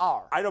Goodwin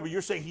are. I know, but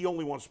you're saying he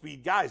only wants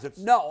speed guys.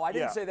 No, I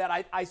didn't say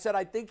that. I said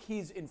I think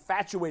he's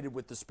infatuated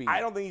with the speed.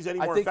 I don't think he's any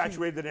more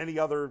infatuated than any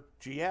other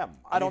GM.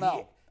 I don't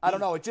know. I don't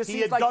know. It just he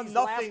seems had like done these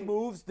nothing. last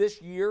moves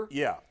this year,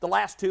 Yeah. the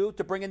last 2,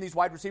 to bring in these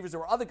wide receivers,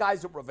 there were other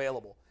guys that were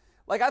available.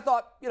 Like I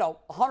thought,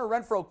 Hunter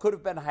Renfrow could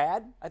have been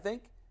had, I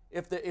think,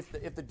 if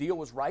the deal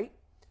was right.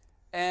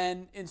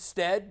 And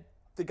instead,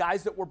 the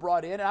guys that were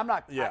brought in, and I'm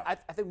not, I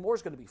think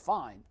Moore's going to be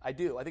fine. I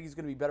do. I think he's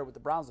going to be better with the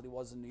Browns than he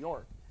was in New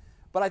York.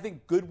 But I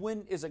think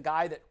Goodwin is a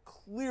guy that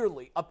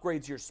clearly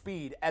upgrades your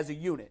speed as a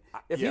unit.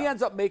 If he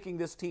ends up making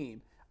this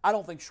team, I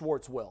don't think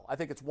Schwartz will. I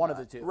think it's one of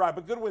the two. Right,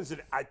 but Goodwin's,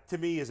 to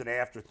me, is an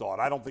afterthought.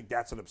 I don't think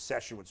that's an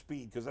obsession with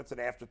speed because that's an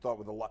afterthought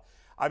with a lot.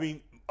 I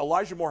mean,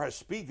 Elijah Moore has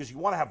speed because you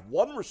want to have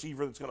one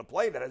receiver that's going to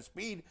play that has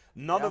speed.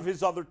 None of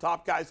his other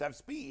top guys have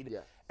speed. Yeah.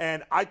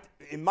 And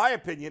in my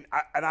opinion,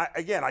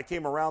 I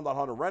came around on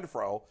Hunter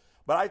Renfrow,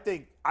 but I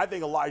think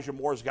Elijah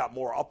Moore's got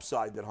more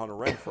upside than Hunter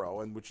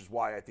Renfrow, and which is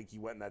why I think he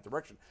went in that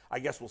direction. I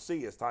guess we'll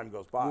see as time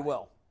goes by. We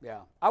will, yeah.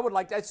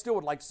 I still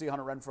would like to see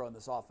Hunter Renfrow in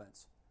this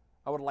offense.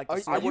 I would like to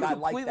see Are you a guy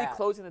completely like that.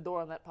 closing the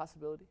door on that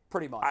possibility?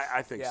 Pretty much.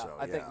 I think so.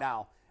 I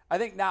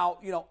think now,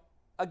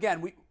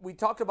 again, we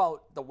talked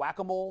about the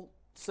whack-a-mole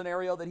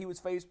scenario that he was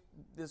faced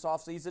this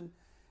offseason.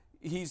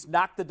 he's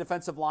knocked the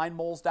defensive line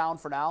moles down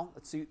for now.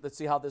 Let's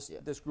see how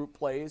this group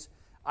plays.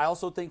 I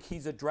also think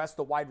he's addressed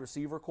the wide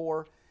receiver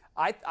core.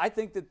 I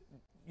think that,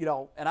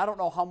 and I don't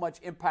know how much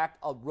impact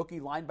a rookie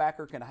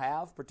linebacker can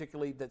have,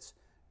 particularly that's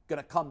going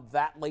to come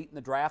that late in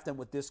the draft and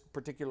with this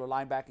particular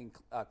linebacking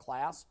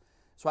class.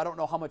 So I don't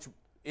know how much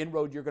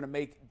inroad you're going to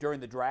make during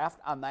the draft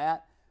on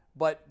that.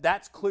 But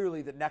that's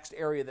clearly the next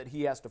area that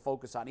he has to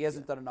focus on. He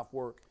hasn't done enough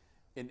work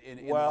in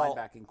the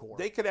linebacking core.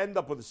 They could end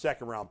up with a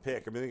second-round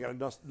pick. I mean, they got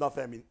enough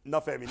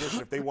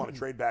ammunition. If they want to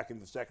trade back into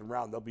the second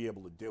round, they'll be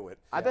able to do it.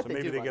 I bet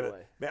they do, by the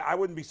way. I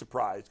wouldn't be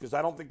surprised because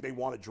I don't think they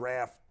want to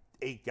draft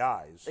 8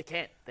 guys. They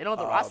can't. They don't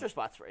have the roster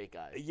spots for 8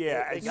 guys.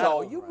 Yeah.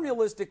 So you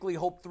realistically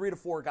hope 3 to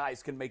 4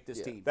 guys can make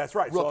this team. That's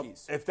right.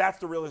 Rookies. So if that's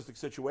the realistic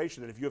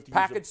situation, then if you have to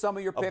package some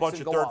of your picks a bunch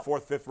and of go 3rd, up.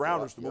 4th, 5th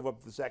rounders to move up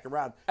to the second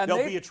round, and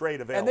there'll be a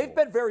trade available. And they've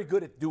been very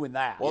good at doing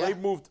that. Well, they've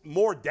moved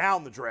more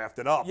down the draft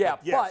than up. Yeah,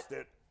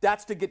 but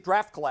that's to get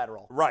draft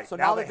collateral. Right. So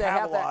now that they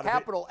have that a lot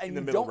capital and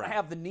you don't round.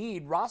 have the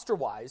need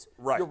roster-wise,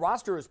 right. Your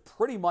roster is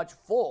pretty much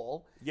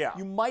full. Yeah.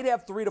 You might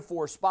have 3 to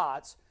 4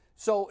 spots.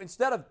 So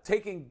instead of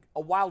taking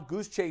a wild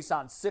goose chase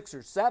on 6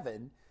 or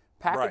 7,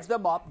 package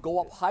them up, go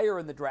up higher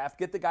in the draft,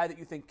 get the guy that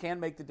you think can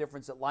make the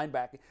difference at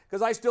linebacker.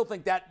 Because I still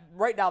think that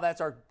right now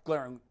that's our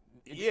glaring.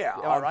 Yeah,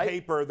 on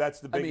paper, that's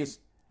the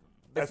biggest.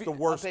 That's the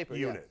worst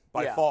unit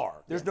by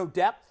far. There's no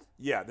depth.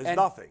 Yeah, there's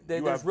nothing.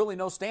 There's really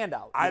no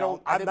standout. I'm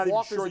not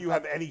even sure you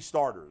have any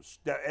starters,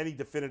 any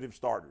definitive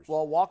starters.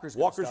 Well, Walker's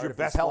your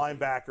best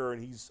linebacker,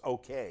 and he's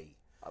okay.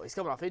 Oh, he's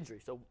coming off injury,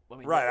 so I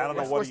mean, right. I don't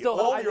know what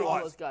all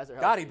those guys are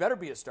healthy. God, he better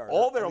be a starter.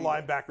 All their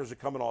linebackers are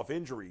coming off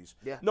injuries.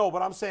 Yeah. No,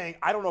 but I'm saying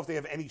I don't know if they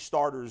have any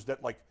starters that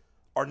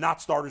are not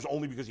starters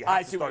only because you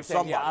have to start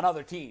somebody. Yeah, on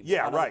other teams.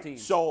 Yeah, right.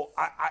 So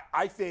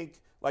I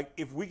think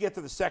if we get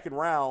to the second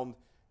round,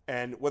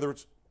 and whether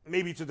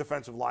maybe it's a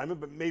defensive lineman,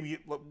 but maybe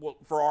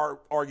for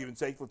our argument's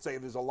sake, let's say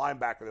there's a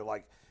linebacker they're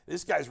like,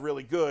 this guy's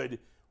really good.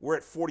 We're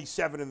at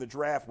 47 in the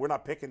draft. We're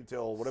not picking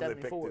until whatever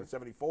 74. They picked,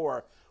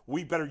 74.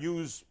 We better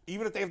use,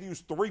 even if they have to use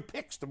 3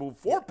 picks to move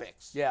 4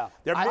 picks. Yeah.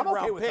 They're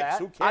mid-round picks. That.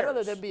 Who cares? I'd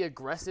rather them be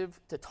aggressive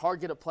to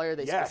target a player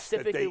they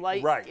specifically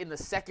like in the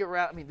second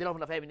round. I mean, they don't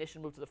have enough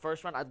ammunition to move to the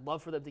first round. I'd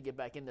love for them to get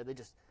back in there. They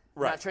just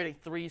not trading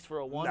 3s for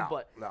a 1.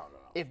 But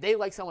if they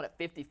like someone at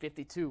 50,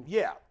 52,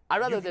 I'd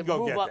rather them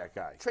move up, that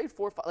guy. Trade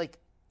 4, 5. Like,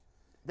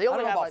 they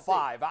only have about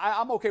 5.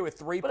 I'm okay with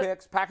 3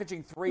 picks,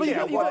 packaging 3. But you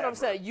know what I'm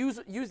saying? Use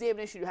the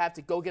ammunition you have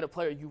to go get a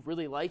player you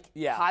really like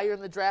higher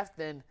in the draft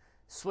than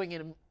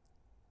swinging.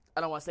 I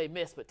don't want to say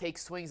miss, but take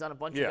swings on a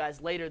bunch of guys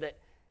later that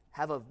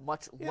have a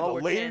much lower chance.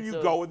 The later you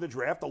go in the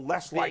draft, the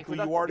less likely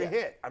you are to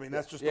hit. I mean,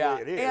 that's just the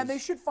way it is. And they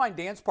should find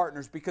dance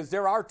partners because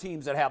there are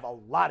teams that have a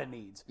lot of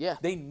needs. Yeah.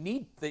 They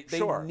need the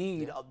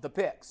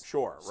picks.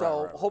 Sure.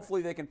 So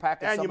hopefully they can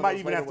package some and you of might those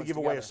even have to give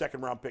away a together.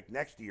 second-round pick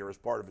next year as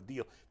part of a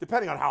deal,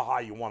 depending on how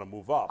high you want to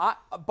move up. I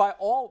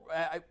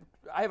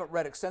haven't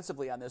read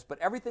extensively on this, but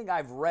everything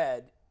I've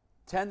read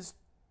tends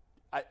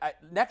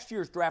next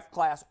year's draft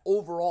class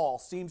overall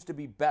seems to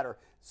be better.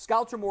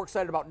 Scouts are more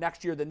excited about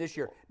next year than this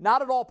year.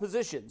 Not at all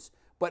positions,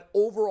 but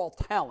overall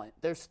talent.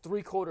 There's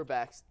 3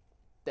 quarterbacks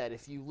that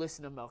if you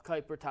listen to Mel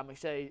Kiper, Tom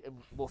McShay, and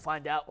we'll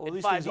find out in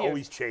these 5 things years.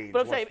 always change.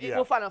 But I'm saying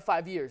we'll find out in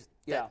 5 years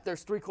that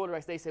there's 3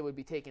 quarterbacks they say would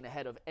be taken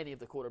ahead of any of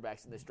the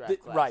quarterbacks in this draft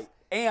class. Right.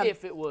 And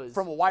if it was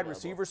from a wide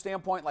receiver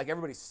standpoint, like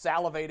everybody's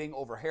salivating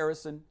over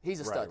Harrison. He's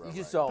a stud. Right.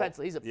 He's a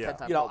pencil. He's a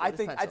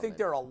 10-time I think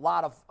there are a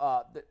lot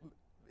of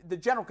the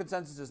general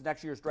consensus is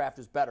next year's draft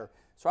is better.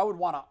 So I would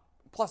want to.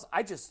 Plus,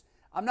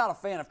 I'm not a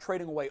fan of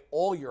trading away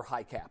all your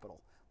high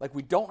capital. Like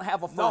we don't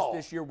have a first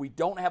this year. We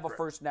don't have a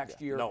first next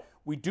year. No.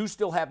 We do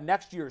still have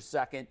next year's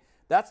second.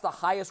 That's the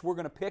highest we're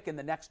going to pick in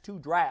the next 2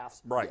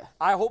 drafts. Right. Yeah.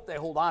 I hope they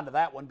hold on to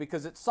that one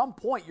because at some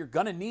point you're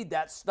going to need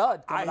that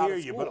stud coming out of I hear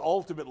you, but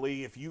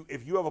ultimately, if you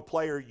have a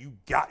player you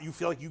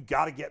feel like you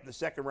got to get in the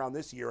second round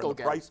this year, and the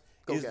price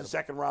is the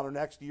second rounder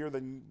next year,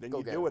 then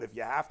you do it if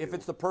you have to. If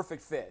it's the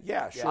perfect fit.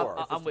 Yeah,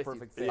 sure. I'm with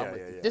perfect you.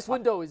 fit. This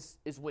window is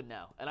win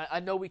now, and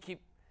I know we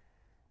keep,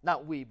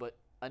 not we, but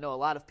I know a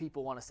lot of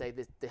people want to say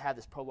that they have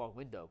this prolonged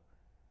window.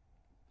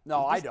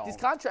 No, I don't. These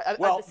contracts.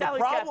 Well, the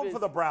problem for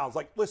the Browns,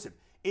 listen.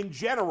 In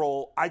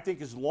general, I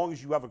think as long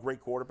as you have a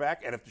great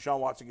quarterback, and if Deshaun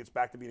Watson gets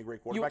back to being a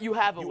great quarterback, you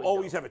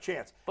always have a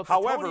chance. But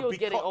however, because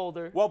getting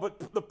older. Well,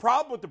 but the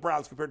problem with the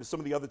Browns compared to some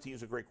of the other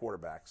teams with great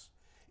quarterbacks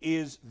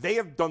is they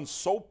have done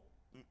so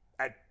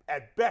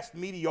at best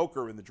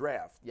mediocre in the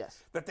draft.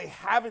 Yes. That they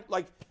haven't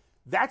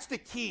that's the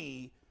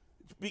key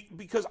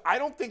because I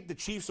don't think the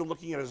Chiefs are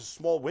looking at it as a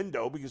small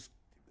window because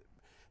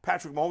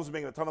Patrick Mahomes is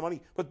making a ton of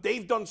money, but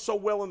they've done so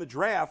well in the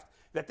draft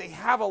that they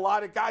have a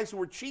lot of guys who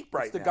are cheap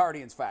right now. It's the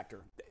Guardians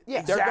factor.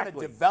 Yeah, they're going to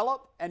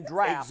develop and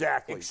draft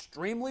exactly.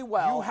 extremely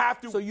well. You have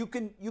to, so you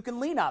can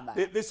lean on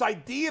that. This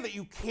idea that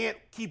you can't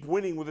keep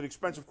winning with an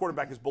expensive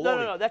quarterback is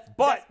baloney. No. That's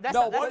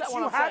once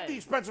you have the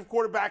expensive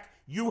quarterback,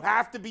 you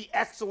have to be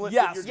excellent.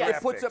 Yes, with your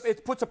draft picks.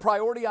 It puts a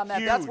priority on that.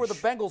 Huge. That's where the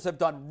Bengals have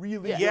done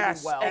really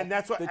well. And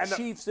that's what the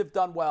Chiefs have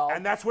done well.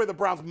 And that's where the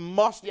Browns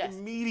must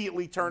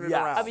immediately turn it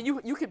around. I mean,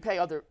 you can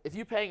pay if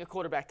you pay paying a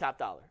quarterback top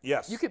dollar.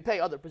 Yes. You can pay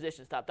other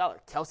positions top dollar.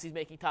 Kelsey's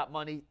making top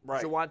money.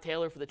 Right. Jawan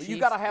Taylor for the Chiefs. You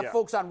got to have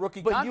folks on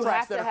rookie but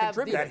contracts that you have are to have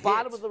contributing. the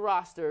bottom of the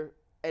roster,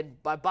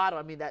 and by bottom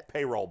I mean that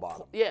Payroll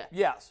bottom. Yeah.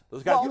 Yes.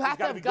 Those guys, you have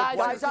to have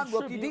Guys on rookie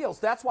contribute deals.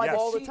 That's why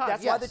all the Chiefs, time.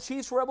 that's why the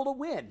Chiefs were able to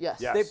win.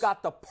 Yes. They've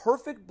got the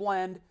perfect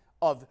blend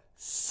of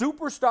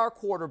superstar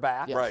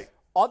quarterbacks. Yes. Right.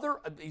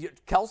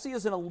 Kelsey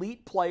is an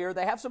elite player.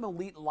 They have some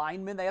elite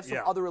linemen. They have some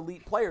other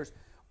elite players.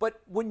 But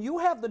when you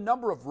have the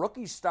number of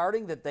rookies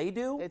starting that they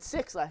do, it's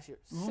 6 last year.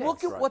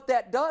 Look at what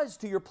that does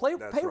to your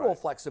payroll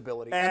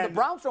flexibility. And the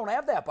Browns don't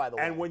have that, by the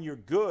way. And when you're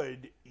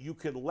good, you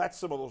can let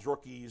some of those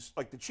rookies,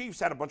 like the Chiefs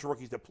had a bunch of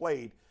rookies that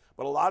played,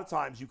 but a lot of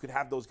times you can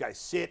have those guys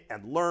sit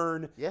and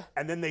learn,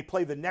 and then they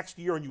play the next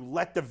year, and you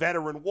let the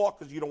veteran walk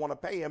because you don't want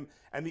to pay him.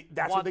 And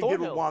that's what they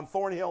did with Juan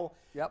Thornhill.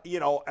 Yep. You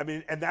know, I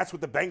mean, and that's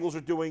what the Bengals are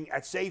doing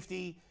at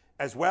safety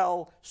as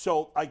well.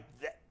 So,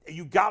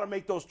 you got to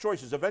make those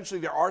choices. Eventually,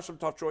 there are some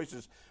tough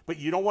choices, but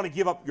you don't want to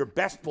give up your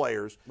best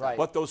players. Right.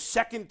 But those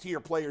second-tier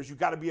players, you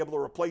got to be able to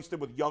replace them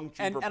with young,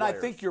 cheaper players. And I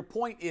think your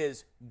point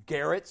is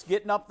Garrett's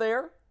getting up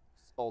there.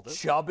 Older.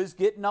 Chubb is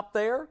getting up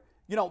there.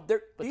 You know,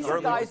 these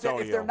are guys that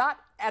if they're not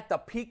at the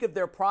peak of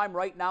their prime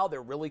right now,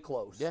 they're really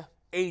close. Yeah.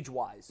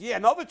 Age-wise. Yeah,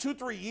 another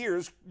 2-3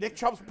 years, Nick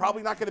Chubb's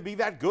probably not going to be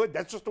that good.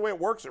 That's just the way it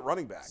works at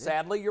running back.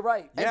 Sadly, you're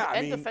right. Yeah, And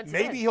I mean, defensive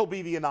maybe end. he'll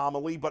be the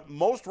anomaly, but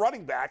most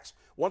running backs,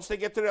 once they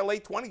get to their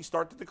late 20s,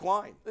 start to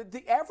decline.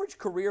 The average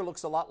career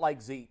looks a lot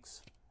like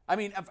Zeke's. I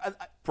mean,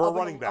 For a of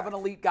running back. of an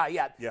elite guy,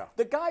 yeah.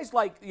 The guys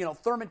like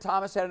Thurman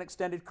Thomas had an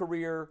extended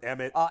career.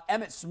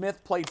 Emmett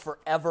Smith played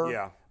forever.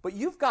 Yeah. But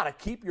you've got to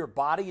keep your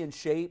body in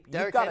shape.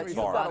 Derrick You've Henry's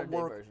got to modern-day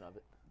work. version of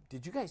it.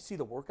 Did you guys see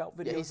the workout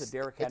videos of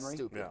Derrick Henry?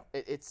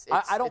 It's stupid.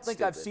 Yeah. I don't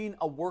think I've seen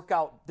a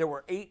workout. There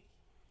were 8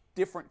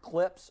 different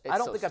clips. I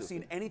don't think I've seen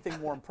stupid. anything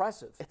more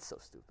impressive. It's so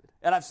stupid.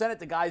 And I've sent it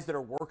to guys that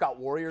are workout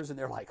warriors, and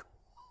they're like,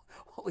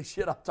 holy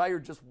shit, I'm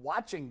tired just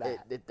watching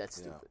that. That's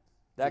stupid.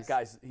 That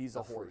he's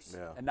a horse.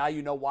 Yeah. And now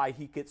you know why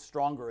he gets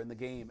stronger in the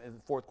game in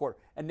the fourth quarter.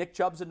 And Nick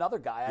Chubb's another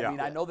guy. I mean,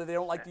 I know that they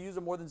don't like to use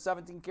him more than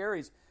 17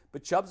 carries,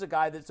 but Chubb's a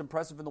guy that's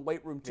impressive in the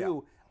weight room,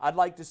 too. I'd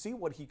like to see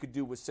what he could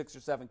do with 6 or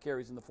 7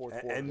 carries in the fourth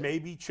quarter. And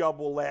maybe Chubb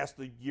will last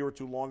a year or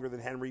two longer than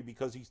Henry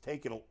because he's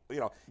taken,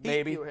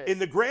 maybe. In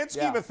the grand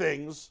scheme of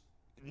things,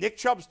 Nick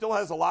Chubb still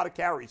has a lot of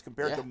carries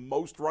compared to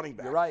most running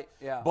backs. You're right,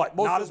 yeah. But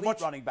most not as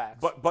much running backs.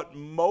 But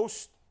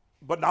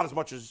not as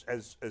much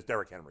as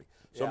Derrick Henry.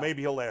 So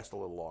maybe he'll last a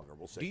little longer.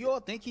 We'll see. Do you all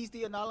think he's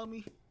the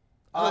anomaly?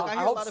 I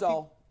hope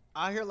so.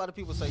 I hear a lot of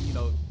people say,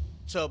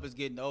 Chubb is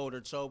getting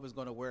older. Chubb is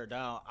going to wear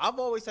down. I've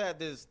always had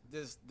this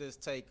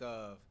take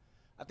of,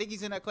 I think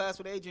he's in that class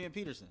with Adrian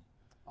Peterson.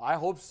 I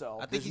hope so. I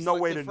think There's he's no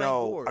like way the to Frank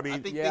know. Gore. I mean, I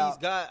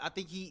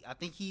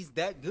think he's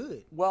that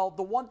good. Well,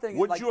 the one thing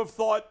Would you have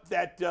thought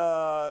that?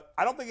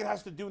 I don't think it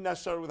has to do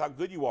necessarily with how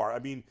good you are. I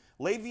mean,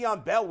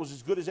 Le'Veon Bell was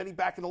as good as any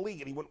back in the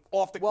league, and he went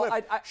off the cliff.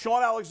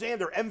 Sean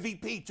Alexander,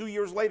 MVP, 2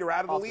 years later,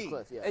 out of the league.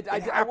 Cliff, yeah.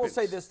 I will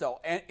say this though: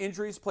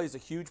 injuries plays a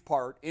huge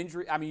part.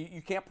 I mean,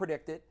 you can't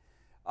predict it.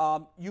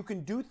 You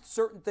can do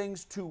certain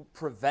things to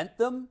prevent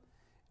them.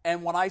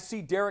 And when I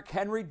see Derrick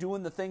Henry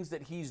doing the things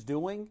that he's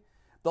doing,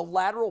 the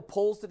lateral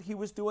pulls that he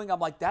was doing, I'm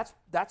like, that's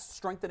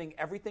strengthening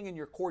everything in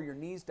your core, your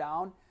knees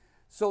down.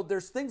 So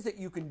there's things that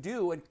you can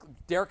do, and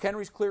Derrick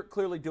Henry's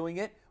clearly doing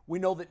it. We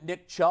know that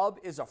Nick Chubb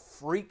is a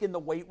freak in the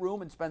weight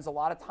room and spends a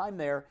lot of time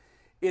there.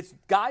 It's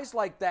guys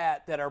like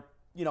that are,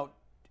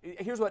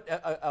 here's what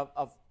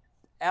a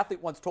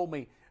athlete once told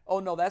me.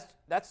 Oh, no,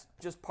 that's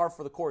just par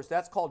for the course.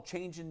 That's called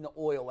changing the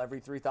oil every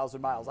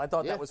 3,000 miles. I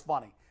thought that was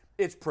funny.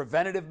 It's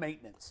preventative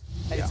maintenance.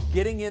 And it's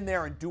getting in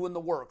there and doing the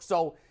work.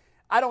 So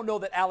I don't know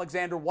that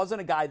Alexander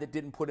wasn't a guy that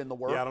didn't put in the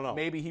work. Yeah, I don't know.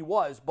 Maybe he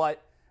was.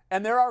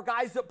 And there are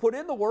guys that put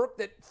in the work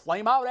that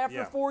flame out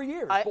after 4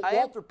 years.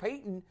 Walter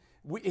Payton,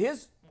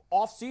 his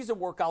off-season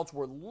workouts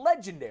were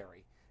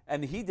legendary.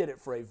 And he did it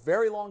for a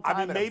very long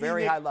time at a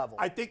very high level.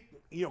 I think,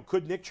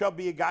 could Nick Chubb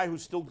be a guy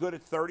who's still good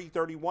at 30,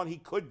 31? He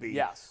could be.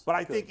 Yes. But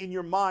I think in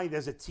your mind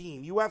as a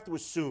team, you have to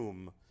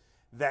assume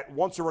that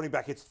once a running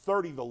back hits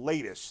 30 the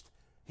latest,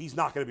 he's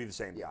not going to be the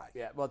same guy.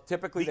 Yeah, well,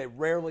 typically they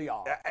rarely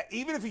are.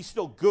 Even if he's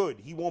still good,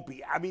 he won't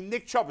be. I mean,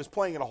 Nick Chubb is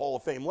playing at a Hall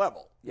of Fame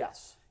level.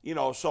 Yes.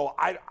 So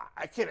I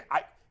can't.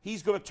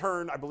 He's going to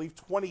turn, I believe,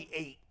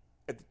 28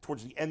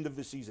 towards the end of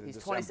the season in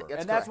December.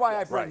 And that's why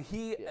I bring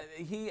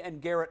he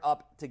and Garrett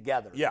up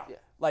together. Yeah.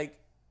 Like,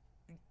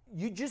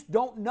 you just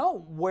don't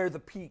know where the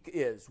peak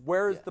is.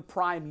 Where's the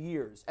prime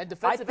years? And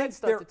defensive ends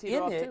start to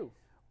teeter off, too.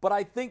 But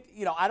I think,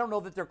 I don't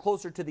know that they're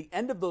closer to the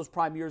end of those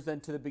prime years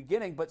than to the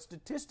beginning, but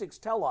statistics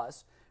tell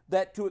us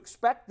that to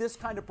expect this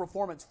kind of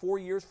performance 4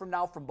 years from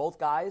now from both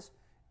guys,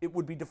 it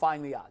would be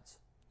defying the odds.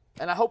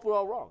 And I hope we're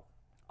all wrong.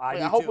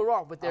 I hope we're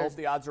wrong, but I hope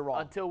the odds are wrong.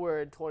 Until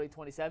we're in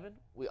 2027,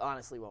 we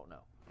honestly won't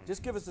know.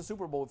 Just give us the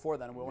Super Bowl before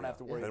then, and we won't have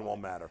to worry about it. It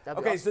won't matter.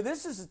 Okay, so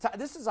this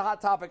is a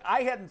hot topic.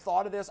 I hadn't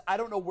thought of this. I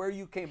don't know where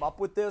you came up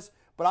with this,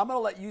 but I'm going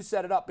to let you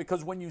set it up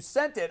because when you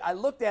sent it, I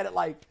looked at it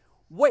like,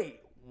 wait,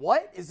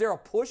 what? Is there a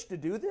push to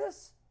do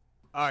this?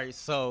 All right,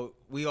 so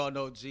we all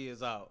know G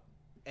is out.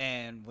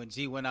 And when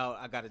G went out,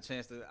 I got a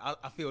chance to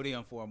I filled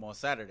in for him on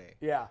Saturday.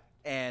 Yeah.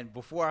 And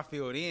before I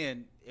filled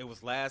in, it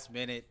was last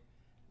minute.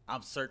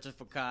 I'm searching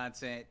for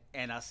content,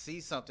 and I see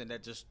something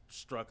that just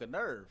struck a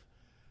nerve.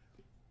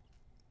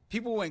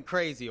 People went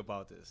crazy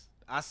about this.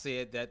 I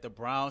said that the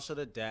Browns should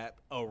adapt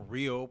a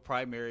real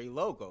primary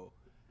logo.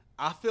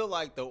 I feel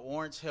like the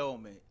orange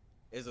helmet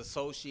is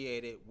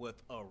associated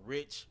with a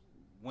rich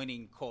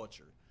winning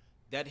culture.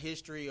 That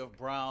history of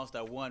Browns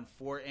that won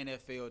 4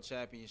 NFL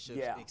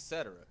championships,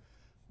 etc.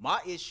 My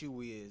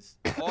issue is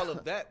all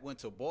of that went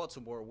to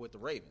Baltimore with the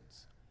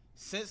Ravens.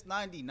 Since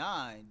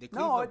 '99, the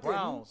Cleveland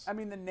Browns. Didn't. I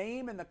mean, the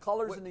name and the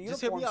colors and the uniform.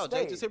 Just hear me out,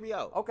 Jay. Just hear me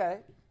out. Okay.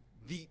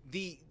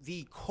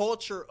 The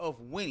culture of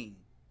winning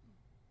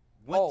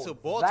went to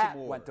Baltimore. That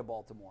went to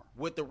Baltimore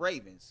with the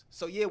Ravens.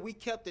 So yeah, we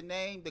kept the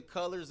name, the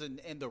colors, and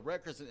the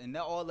records, and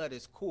all that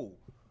is cool.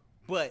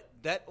 But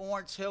that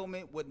orange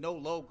helmet with no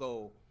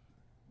logo,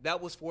 that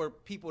was for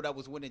people that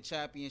was winning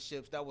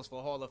championships. That was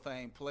for Hall of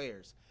Fame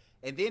players.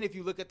 And then if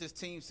you look at this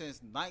team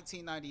since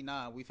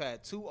 1999, we've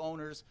had 2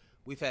 owners.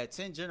 We've had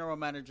 10 general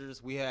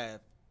managers. We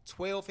have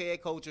 12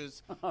 head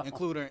coaches,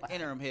 including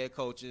interim head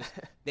coaches.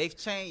 They've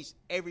changed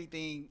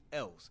everything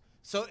else.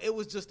 So it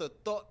was just a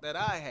thought that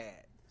I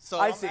had. So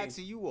I'm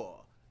asking you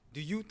all,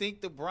 do you think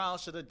the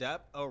Browns should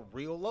adapt a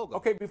real logo?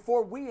 Okay,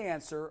 before we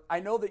answer, I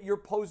know that you're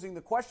posing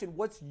the question.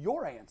 What's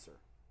your answer?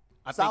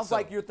 Sounds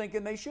like you're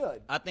thinking they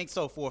should. I think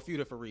so for a few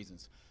different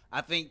reasons. I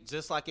think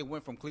just like it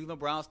went from Cleveland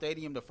Browns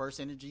Stadium to First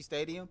Energy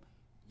Stadium,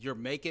 you're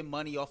making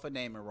money off of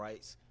naming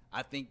rights.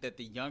 I think that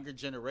the younger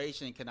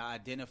generation can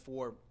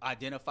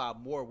identify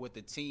more with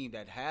the team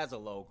that has a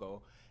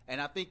logo. And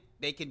I think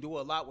they can do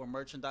a lot with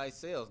merchandise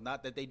sales.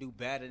 Not that they do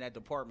bad in that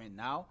department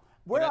now.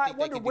 I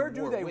wonder where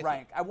do they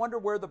rank? I wonder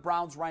where the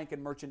Browns rank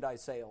in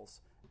merchandise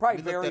sales.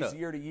 Probably varies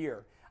year to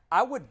year.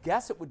 I would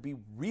guess it would be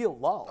real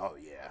low. Oh,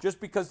 yeah.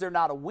 Just because they're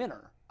not a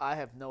winner. I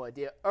have no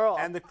idea. Earl.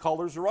 And the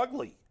colors are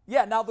ugly.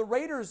 Yeah, now the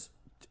Raiders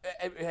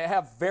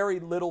have very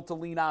little to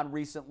lean on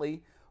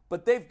recently.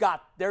 But they've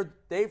got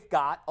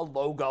a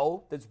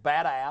logo that's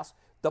badass.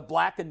 The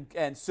black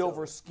and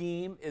silver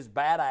scheme is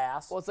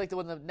badass. Well, it's like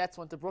when the Nets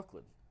went to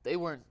Brooklyn. They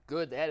weren't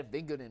good. They hadn't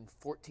been good in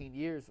 14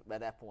 years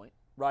at that point.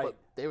 Right. But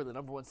they were the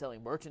number one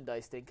selling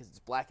merchandise thing because it's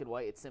black and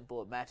white. It's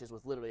simple. It matches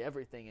with literally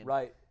everything. And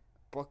right.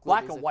 Brooklyn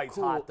black and white's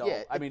hot, though.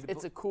 Yeah,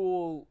 it's a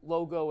cool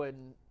logo.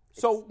 And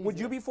so would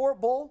you be for it,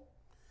 Bull?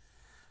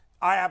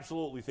 I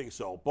absolutely think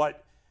so.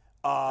 But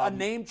a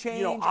name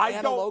change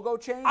and a logo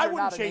change? I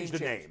wouldn't change the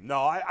name. No,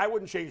 I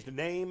wouldn't change the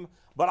name,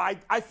 but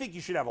I think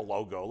you should have a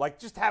logo. Like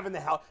just having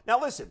the hell. Now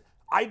listen,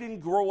 I didn't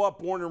grow up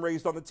born and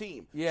raised on the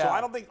team. Yeah. So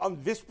I don't think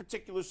on this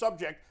particular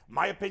subject,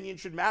 my opinion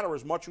should matter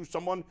as much as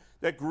someone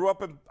that grew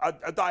up a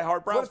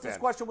diehard Browns fan. What if this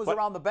question was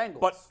around the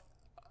Bengals? But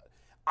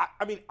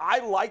I mean, I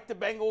like the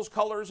Bengals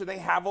colors and they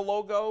have a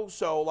logo.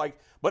 So like,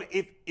 but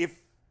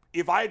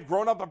if I had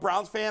grown up a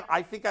Browns fan,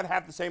 I think I'd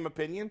have the same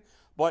opinion.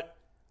 But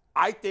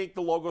I think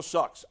the logo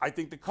sucks. I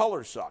think the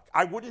colors suck.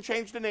 I wouldn't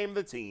change the name of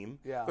the team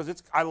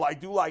because I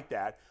do like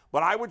that.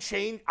 But I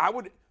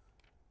would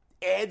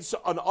add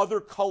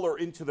another color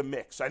into the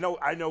mix. I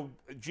know.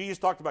 G has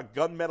talked about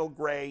gunmetal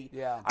gray.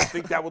 Yeah. I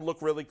think that would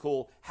look really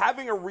cool.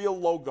 Having a real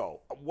logo,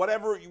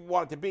 whatever you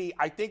want it to be,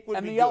 I think would be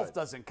good. And the elf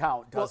doesn't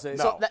count, does it?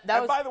 No. So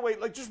and by the way,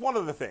 like just one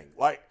other thing,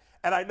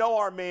 and I know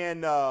our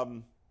man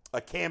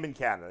Cam in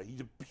Canada.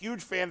 He's a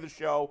huge fan of the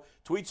show.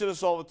 Tweets at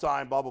us all the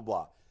time. Blah blah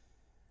blah.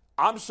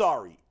 I'm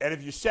sorry, and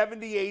if you're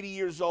 70, 80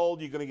 years old,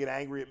 you're going to get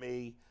angry at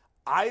me.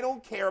 I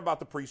don't care about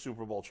the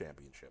pre-Super Bowl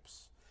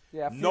championships.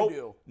 Yeah, few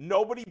do.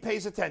 Nobody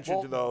pays attention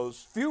to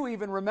those. Few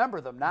even remember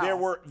them now. There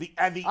were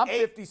I'm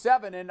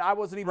 57, and I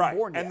wasn't even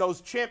born yet. And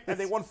those and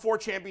they won 4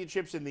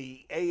 championships in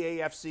the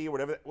AAFC or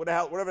whatever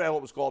the hell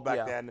it was called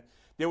back then.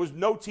 There was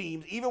no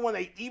teams. Even when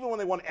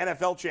they won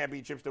NFL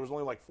championships, there was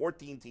only like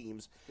 14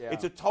 teams. Yeah.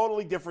 It's a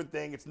totally different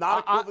thing. It's not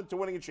equivalent to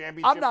winning a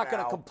championship. I'm not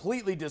going to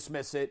completely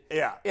dismiss it.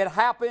 Yeah. It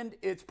happened.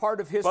 It's part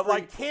of history. But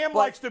like Cam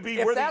likes to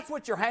be. If that's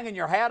what you're hanging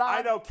your hat on,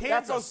 I know. Cam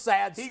that's a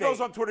sad state. He goes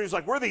on Twitter. He's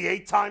like, "We're the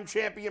 8-time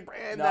champion."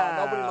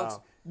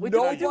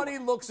 Nobody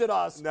looks at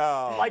us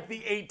like the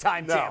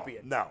 8-time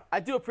champion. No.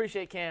 I do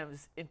appreciate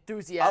Cam's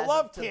enthusiasm. I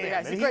love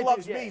Cam, and he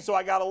loves me, so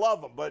I gotta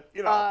love him. But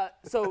you know.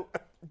 So,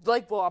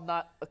 like, well, I'm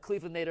not a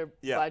Cleveland native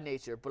by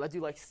nature, but I do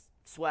like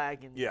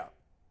swag and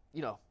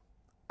you know.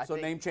 So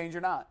name change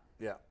or not?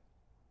 Yeah.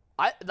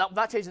 I'm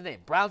not changing the name.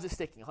 Browns is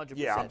sticking 100%.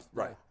 Yeah,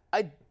 right.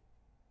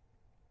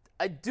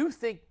 I do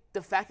think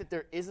the fact that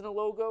there isn't a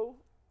logo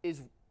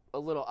is a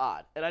little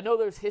odd, and I know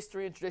there's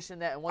history and tradition in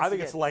that. And I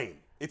think it's lame.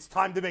 It's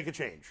time to make a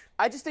change.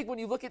 I just think when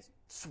you look at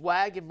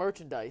swag and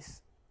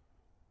merchandise,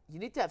 you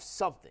need to have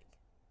something.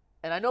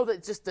 And I know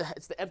that it's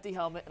the empty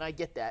helmet, and I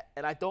get that.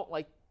 And I don't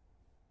like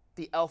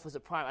the elf as a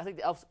prime. I think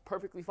the elf's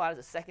perfectly fine as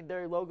a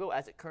secondary logo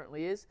as it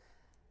currently is.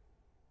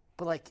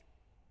 But, like,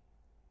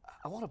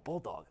 I want a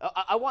bulldog.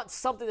 I want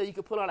something that you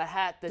could put on a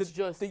hat that's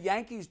just... The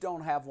Yankees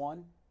don't have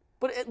one.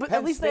 But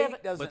at least they have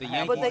it. But the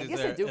Yankees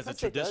is a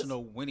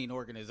traditional winning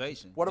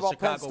organization. What about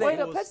Penn State?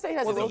 Penn State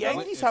has a logo. The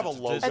Yankees have a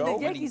logo. And the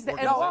Yankees, the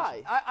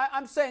NY.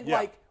 I'm saying,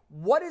 like,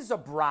 What is a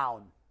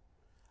brown?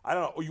 I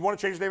don't know. You want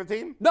to change the name of the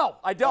team? No,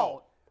 I don't.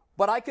 Oh.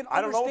 But I can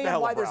I don't know what the understand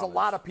hell why a there's a brown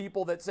lot is. of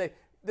people that say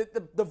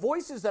the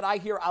voices that I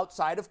hear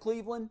outside of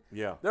Cleveland.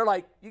 Yeah. They're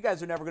like, you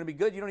guys are never going to be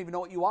good. You don't even know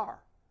what you are.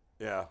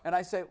 Yeah. And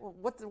I say, well,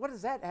 what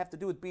does that have to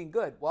do with being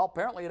good? Well,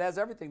 apparently it has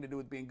everything to do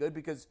with being good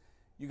because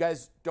you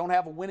guys don't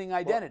have a winning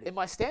identity. In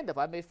my stand-up,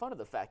 I made fun of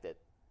the fact that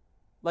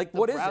like, the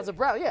what is Brown's it? a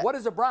brown, yeah. What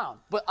is a brown?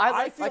 But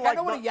I feel I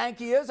know what a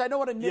Yankee is. I know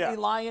what a Nittany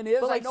Lion is.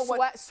 But like I know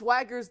what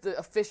Swagger's the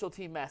official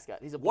team mascot.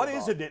 He's a What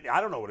bulldog. is a Nittany?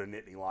 I don't know what a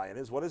Nittany Lion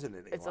is. What is a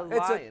Nittany It's a Lion?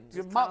 lion. It's a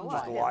kinda mountain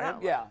Just a lion. lion?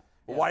 Yeah.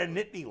 Well, why a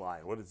Nittany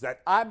Lion? What is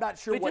that? I'm not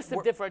sure But what. just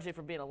to differentiate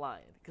from being a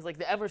lion, because like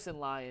the Emerson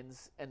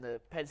Lions and the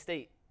Penn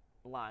State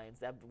Lions,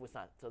 that was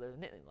not. So they're the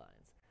Nittany Lions.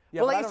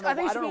 Yeah, Well, but like, I don't think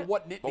know it should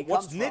what Nittany But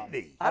what's comes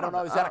Nittany? from. I don't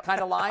know. Is that a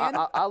kind of lion?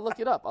 I'll look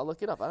it up. I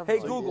don't Hey,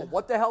 know. Google,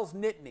 what the hell's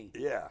Nittany?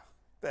 Yeah.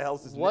 The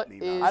hell's this What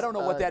Nittany? is- now? I don't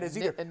know what that is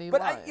either. Nittany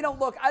But Lion.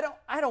 look,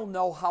 I don't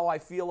know how I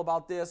feel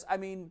about this. I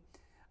mean,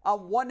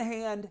 on one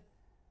hand,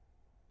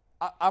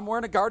 I'm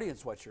wearing a Guardian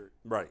sweatshirt.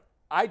 Right.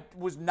 I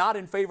was not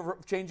in favor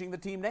of changing the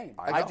team name.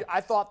 I know. I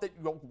thought that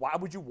why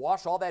would you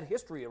wash all that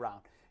history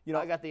around? You know,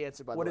 I got the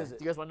answer by the way. What is it?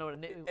 Do you guys want to know what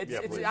a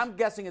Nittany? please. I'm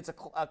guessing it's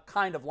a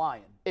kind of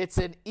lion. It's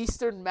an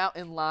eastern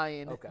mountain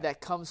lion Okay.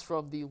 that comes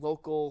from the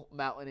local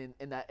mountain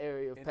in that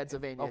area of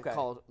Pennsylvania okay.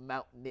 called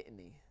Mount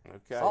Nittany.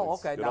 Okay. Oh,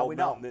 It's okay. good Now old we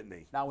know. Mount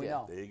Nittany. Now we Yeah.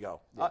 know. There you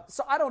go.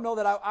 So I don't know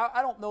that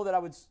I don't know that I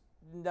would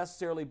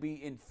necessarily be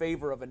in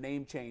favor of a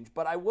name change,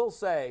 but I will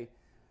say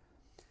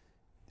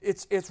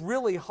it's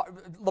really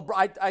hard.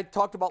 I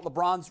talked about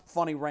LeBron's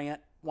funny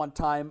rant one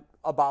time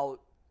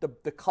about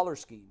the color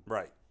scheme,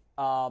 Right.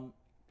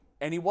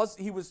 and he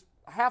was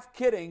half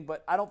kidding,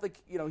 but I don't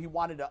think he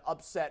wanted to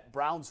upset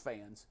Browns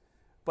fans,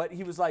 but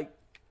he was like,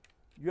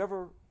 do you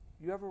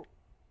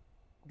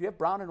have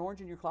brown and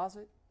orange in your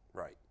closet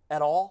Right.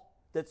 at all?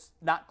 That's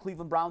not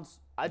Cleveland Browns.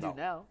 I do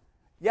now.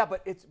 Yeah,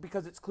 but it's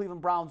because it's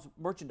Cleveland Browns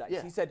merchandise.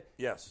 Yeah. He said,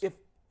 Yes. If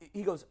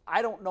he goes,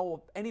 I don't know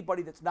of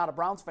anybody that's not a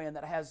Browns fan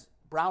that has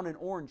brown and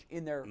orange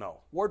in their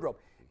wardrobe.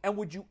 And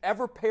would you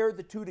ever pair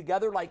the two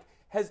together? Like,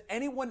 has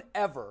anyone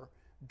ever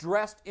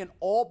dressed in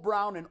all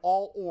brown and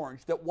all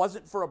orange that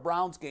wasn't for a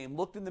Browns game,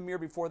 looked in the mirror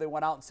before they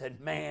went out and said,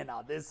 man,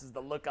 now this is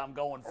the look I'm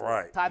going for.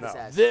 Right. Tyvus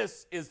No. has.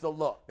 This is the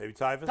look. Maybe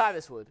Tyvus?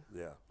 Tyvus would.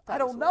 Yeah. I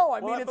don't know.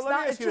 I mean, Well, it's but let me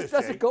not. It ask you just this,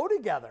 doesn't Jay. go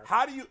together.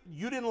 How do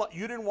you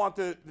didn't want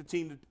the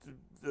team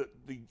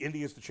the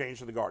Indians to change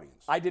to the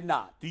Guardians? I did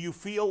not. Do you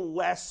feel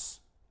less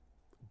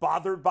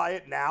bothered by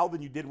it now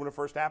than you did when it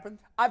first happened?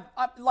 I'm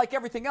like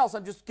everything else.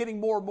 I'm just getting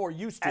more and more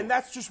used to it. And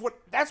that's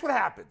what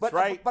happens, But,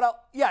 right?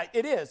 But yeah,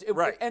 it is.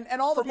 Right. And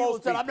all the For people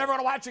most that said, I'm people. never going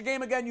to watch a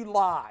game again, you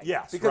lie.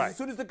 Yes, Because right. as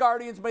soon as the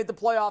Guardians made the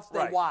playoffs, they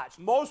Right. watched.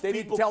 Most they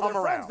people didn't tell come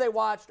their friends around. they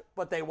watched,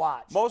 but they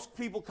watched. Most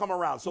people come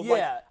around. So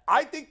Yeah.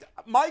 I think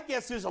my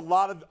guess is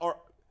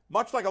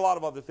much like a lot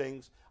of other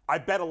things, I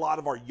bet a lot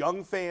of our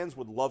young fans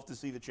would love to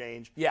see the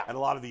change. Yeah. And a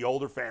lot of the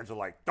older fans are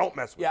like, don't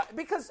mess with Yeah, it.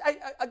 because,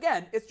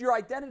 again, it's your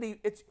identity.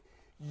 It's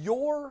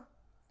your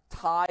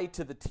tie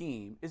to the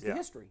team is the Yeah.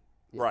 history.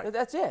 Right.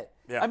 That's it.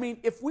 Yeah. I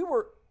mean,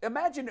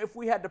 imagine if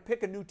we had to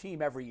pick a new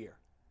team every year.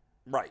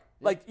 Right.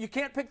 Like, you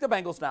can't pick the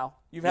Bengals now.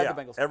 You've had Yeah.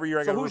 the Bengals. Every year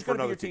I so gotta who's root for gonna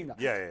be your another team now?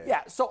 team.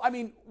 Yeah. So, I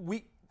mean,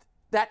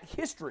 that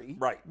history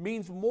Right.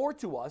 means more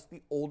to us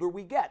the older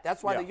we get.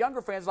 That's why Yeah. the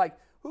younger fans are like,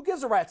 who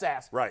gives a rat's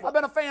ass? Right. I've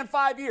been a fan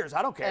 5 years.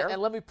 I don't care.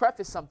 And let me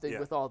preface something Yeah.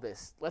 with all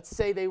this. Let's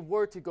say they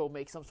were to go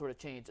make some sort of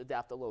change,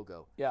 adapt the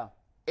logo. yeah.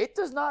 It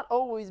does not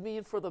always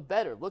mean for the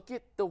better. Look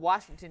at the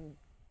Washington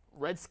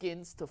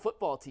Redskins to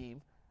football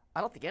team. I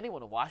don't think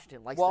anyone in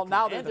Washington likes Well, the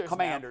now Commanders they're the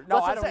Commander. now. No,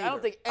 That's what I I'm don't saying. I don't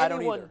either. think I don't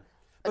anyone. either.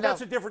 But now-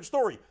 that's a different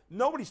story.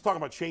 Nobody's talking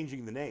about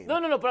changing the name.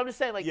 No, but I'm just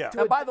saying, like, Yeah.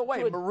 to And by the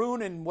way, to a-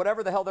 maroon and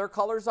whatever the hell their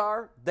colors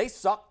are, they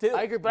suck too.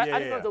 I agree, but Yeah, I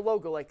just yeah. know the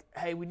logo. Like,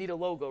 hey, we need a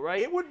logo, right?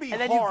 It would be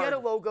and then you hard. get a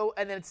logo,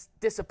 and then it's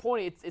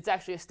disappointing. It's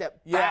actually a step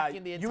Yeah, back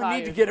in the you entire.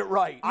 need to get it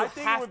right. I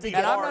think it would be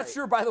And I'm hard. not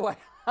sure, by the way,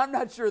 I'm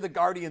not sure the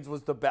Guardians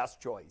was the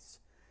best choice.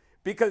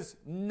 Because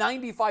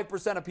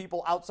 95% of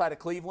people outside of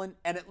Cleveland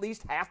and at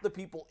least half the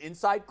people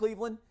inside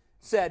Cleveland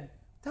said,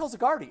 the hell's a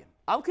Guardian?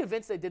 I'm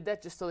convinced they did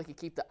that just so they could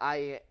keep the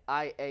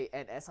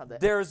IANS on the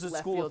There's a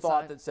left school field of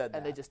thought sign, that said that.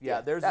 and they just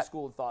yeah, there's a that.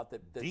 school of thought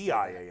that said that.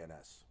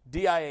 DIANS.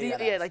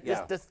 DIANS. Yeah, like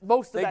Yeah. this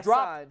most of They that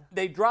dropped. sign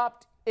They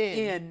dropped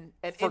in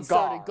and for inserted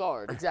guard.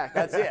 guard.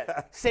 Exactly. That's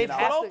it. Save know? But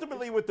half the-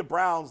 ultimately, with the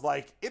Browns,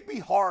 like, it'd be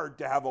hard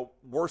to have a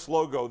worse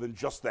logo than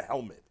just the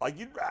helmet. Like,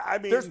 I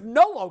mean, There's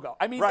no logo.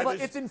 I mean, Right, look,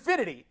 there's- it's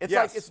infinity. It's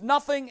Yes. like it's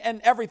nothing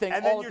and everything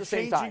and all then at you're the same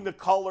changing time. the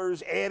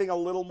colors, adding a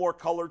little more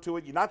color to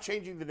it. You're not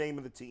changing the name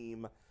of the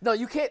team. No,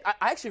 you can't. I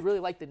actually really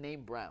like the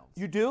name Browns.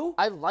 You do?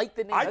 I like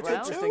the name I do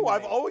Browns. too.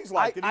 I've always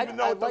liked it, I- even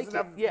though I it like doesn't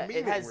it. have Yeah, it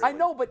meaning. has- Really. I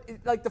know, but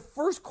like the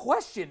first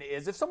question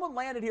is, if someone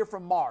landed here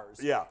from Mars,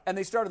 Yeah. and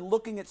they started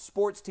looking at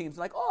sports teams,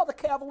 like, oh, the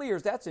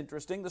Cavaliers, that's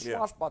interesting. The Yeah.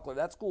 Swashbuckler,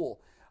 that's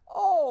cool.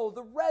 Oh,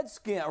 the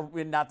Redskins,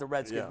 or not the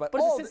Redskins, Yeah. but But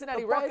it's the oh,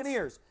 Cincinnati the Reds.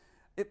 Buccaneers.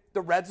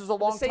 The Reds is a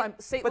long time,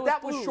 St. but Louis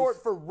that was Blues.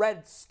 short for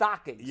Red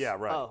Stockings. Yeah,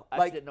 right. Oh, I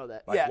Like- didn't know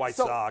that. Like yeah, White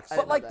so, Sox. I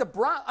But didn't like know the that.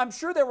 Brown, I'm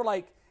sure they were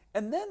like,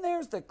 and then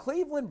there's the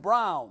Cleveland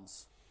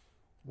Browns.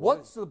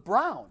 What's the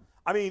brown?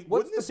 I mean,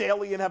 wouldn't this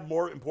alien have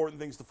more important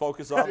things to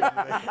focus on?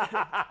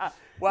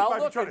 Well,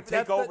 look, trying to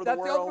take over that's the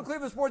world. the Ultimate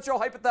Cleveland Sports Show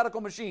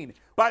hypothetical machine.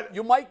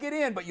 You might get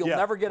in, but you'll Yeah.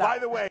 never get out. By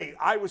the way,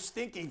 I was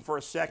thinking for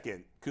a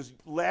second, because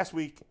last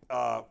week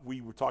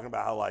we were talking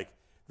about how, like,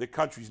 the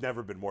country's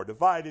never been more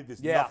divided.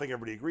 There's nothing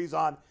everybody agrees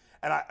on.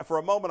 And for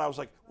a moment, I was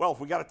like, well,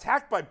 if we got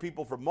attacked by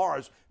people from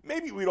Mars,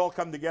 maybe we'd all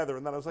come together.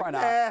 And then I was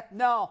like,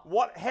 no.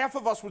 What? Half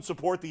of us would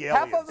support the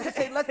aliens. Half of us would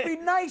say, let's be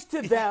nice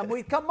to them.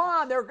 Come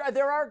on,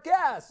 they're our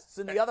guests.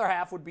 And the other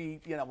half would be,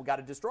 we got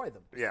to destroy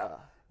them.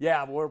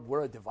 Yeah.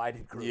 We're a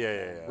divided group.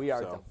 Yeah. We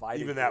are so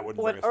divided. Even that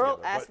wouldn't When bring us Earl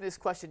together. asked me this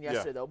question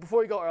yesterday, though,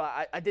 before we go, Earl,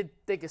 I did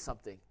think of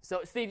something.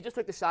 So, Steve, you just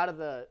took the shot of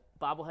the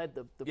bobblehead,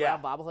 the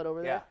brown bobblehead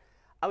over there. Yeah.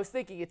 I was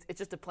thinking it's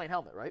just a plain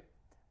helmet, right?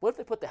 What if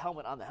they put the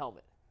helmet on the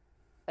helmet?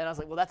 And I was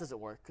like, well, that doesn't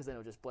work because then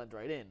it'll just blend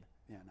right in.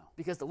 Yeah, no.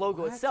 Because the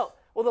logo itself,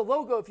 the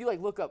logo, if you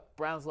look up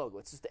Brown's logo,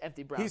 it's just the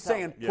empty Brown's He's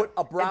helmet. saying put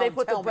a Brown's and they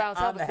put the helmet Brown's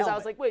on helmet the because helmet. I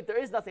was like, wait,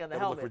 there is nothing on the It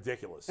would helmet. look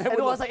ridiculous. And I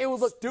was like, it would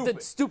look the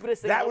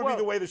stupidest thing That in the would world.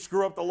 be the way to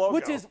screw up the logo.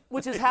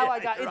 Which is how I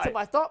got you're into right.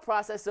 my thought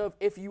process of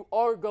if you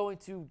are going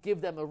to give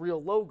them a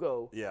real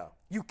logo,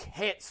 you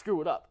can't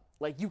screw it up.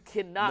 Like, you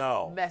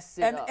cannot mess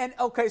it up. And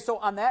okay, so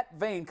on that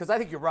vein, because I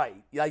think you're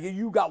right. Yeah,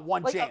 you got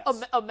one chance.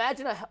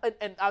 Imagine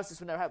and I was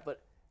just never have,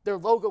 but their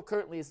logo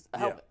currently is a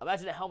helmet.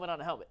 Imagine a helmet on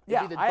a helmet.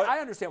 Yeah, I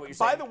understand what you're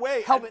saying. By the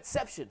way,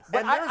 helmetception.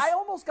 But I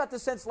almost got the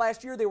sense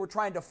last year they were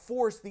trying to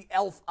force the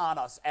elf on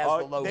us as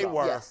the logo. They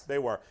were. Yes. They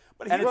were.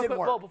 But And it real didn't quick,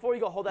 work. Bo, before you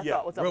go, hold that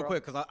thought. What's up, Real bro?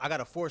 quick, because I got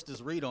to force this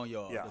read on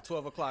y'all. Yeah. The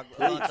 12 o'clock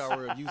lunch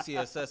hour of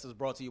UCSS is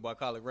brought to you by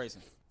College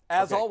Racing.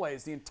 As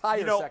always, the entire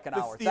second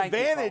hour. The Thank you,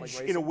 advantage,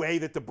 College in a Racing. way,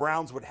 that the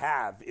Browns would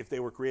have if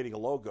they were creating a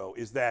logo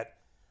is that,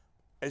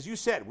 as you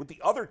said, with the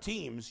other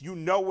teams, you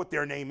know what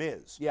their name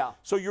is. Yeah.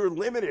 So you're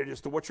limited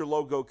as to what your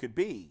logo could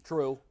be.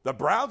 True. The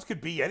Browns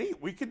could be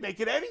we could make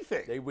it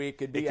anything. We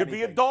could be It could be a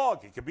anything.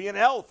 dog. It could be an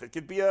elf. It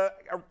could be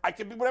I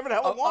could be whatever the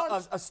hell it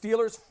wants. A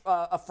Steelers,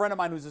 a friend of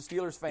mine who's a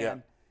Steelers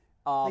fan.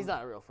 He's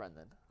not a real friend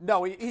then.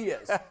 No, he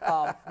is.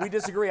 We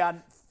disagree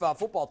on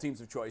football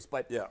teams of choice,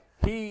 but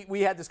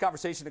we had this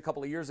conversation a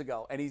couple of years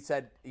ago, and he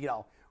said,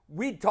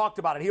 we talked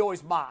about it. He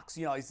always mocks,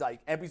 he's like,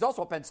 and he's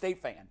also a Penn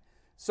State fan.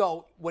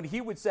 So when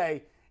he would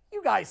say,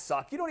 you guys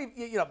suck. You don't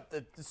even,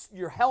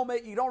 your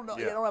helmet, you don't know,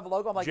 you don't have a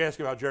logo. I'm like, did you ask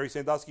him how Jerry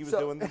Sandusky was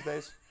doing these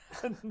days?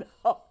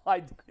 No,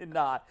 I did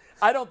not.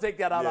 I don't take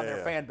that out on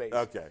their fan base.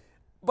 Okay.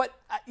 But,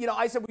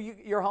 I said, well,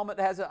 your helmet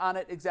has on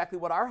it exactly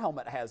what our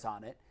helmet has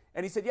on it.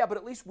 And he said, yeah, but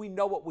at least we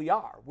know what we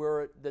are.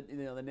 We're the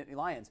Nittany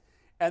Lions.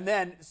 And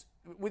then,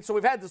 so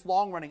we've had this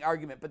long-running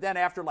argument, but then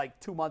after like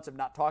 2 months of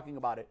not talking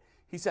about it,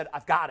 he said,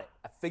 I've got it.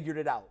 I figured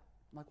it out.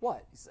 I'm like,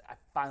 what? He said, I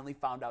finally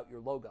found out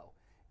your logo.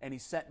 And he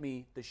sent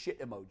me the shit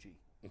emoji.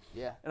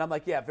 Yeah. And I'm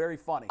like, yeah, very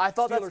funny. I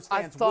thought Steelers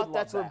fans would love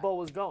that's where that. Bo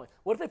was going.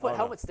 What if they put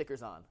helmet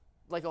stickers on?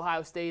 Like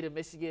Ohio State and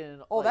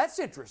Michigan. Oh, like that's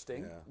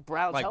interesting.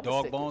 Browns Like helmet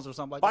dog stickers. bones or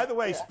something like By that? the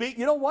way,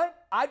 You know what?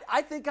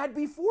 I think I'd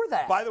be for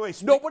that. By the way,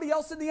 nobody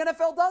else in the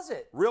NFL does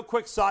it. Real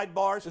quick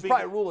sidebar. There's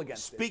probably a rule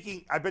against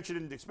it. I bet you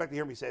didn't expect to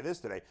hear me say this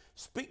today.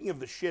 Speaking of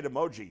the shit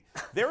emoji,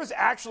 there is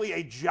actually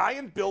a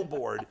giant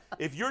billboard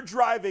if you're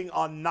driving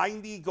on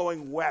 90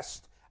 going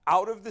west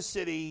out of the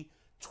city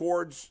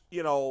towards,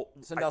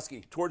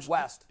 Sandusky. towards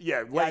west.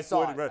 Yeah, I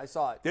saw it. I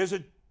saw it. There's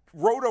a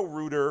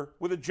Roto-Rooter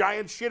with a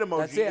giant shit That's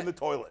emoji it. in the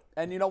toilet.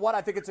 And you know what?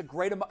 I think it's a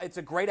great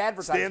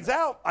advertisement. Stands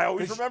out. I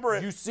always remember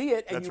it. You see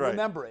it and That's you right.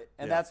 remember it,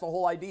 and that's the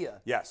whole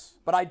idea. Yes.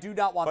 But I do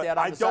not want But that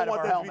on I the don't side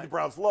want of our that helmet. to be the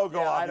Browns logo.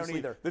 Yeah, I obviously. don't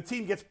either. The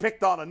team gets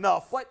picked on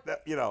enough. What?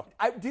 That, do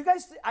you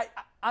guys?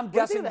 I'm What do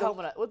you think guessing of the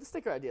helmet? What's the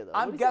sticker idea though?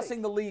 I'm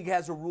guessing the league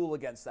has a rule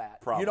against that.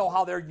 Probably. You know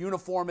how their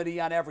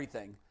uniformity on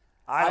everything.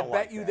 I bet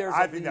like you that. there's. I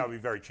a think league. that would be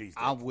very cheesy.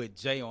 I'm with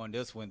Jay on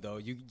this one, though.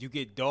 You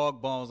get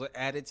dog bones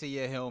added to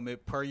your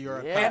helmet per your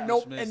And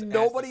accomplishments.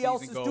 nobody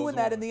else is doing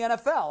that in the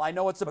NFL. I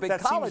know it's a But big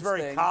that college seems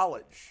very thing.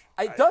 college.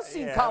 It does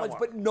seem yeah, I college, don't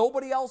but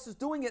nobody else is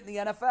doing it in the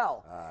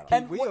NFL.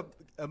 And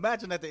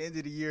imagine at the end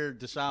of the year,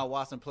 Deshaun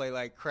Watson play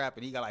like crap,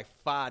 and he got like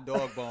 5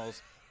 dog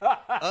bones.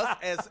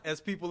 Us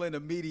as people in the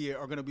media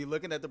are going to be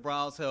looking at the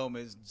Browns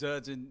helmets,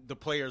 judging the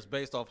players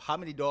based off how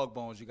many dog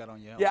bones you got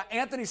on your helmet. Yeah,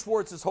 Anthony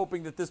Schwartz is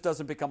hoping that this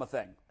doesn't become a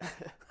thing.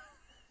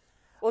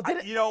 Well,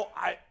 forget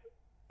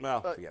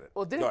it.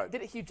 Well,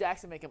 didn't Hugh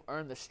Jackson make him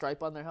earn the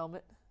stripe on their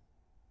helmet?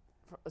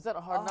 Was that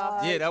a hard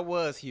knock? Yeah, that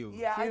was huge.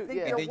 Yeah, I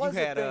think there was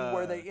a thing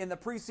where they in the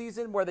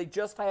preseason where they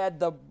just had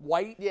the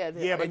white. Yeah,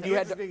 but the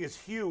other thing is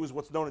Hugh is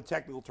what's known in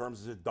technical terms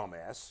as a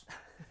dumbass,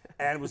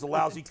 and was a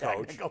lousy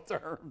coach. Technical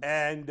terms.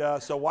 And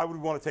so why would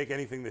we want to take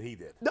anything that he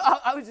did? No,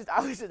 I was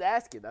just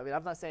asking. I mean,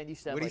 I'm not saying you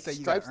should have What'd like, he say,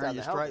 you gotta stripes earn down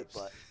the your helmet,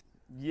 stripes?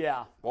 but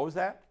Yeah. What was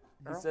that?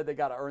 He said they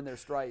got to earn their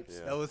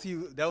stripes. That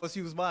was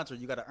Hugh's mantra.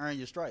 You got to earn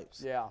your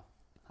stripes. Yeah.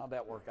 How'd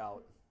that work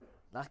out?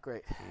 not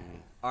great.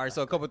 All right,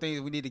 so a couple of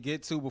things we need to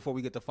get to before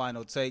we get to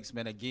final takes.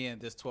 Man, again,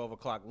 this 12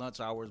 o'clock lunch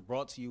hour is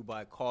brought to you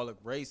by Colic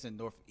Racing,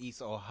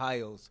 Northeast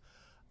Ohio's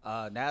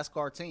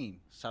NASCAR team.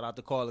 Shout out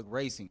to Colic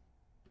Racing.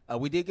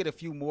 We did get a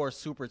few more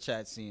super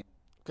chats in.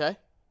 Okay.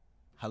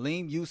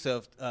 Halim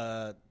Youssef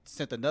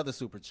sent another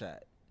super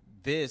chat.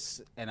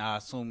 this, and I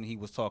assume he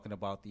was talking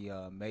about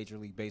the Major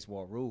League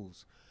Baseball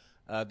rules,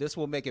 this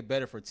will make it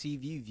better for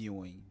TV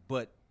viewing,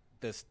 but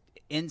the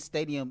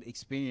in-stadium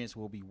experience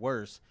will be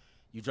worse.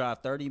 You drive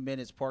 30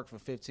 minutes, park for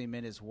 15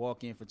 minutes,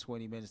 walk in for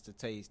 20 minutes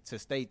to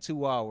stay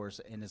 2 hours,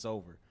 and it's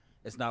over.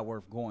 It's not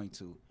worth going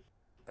to.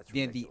 That's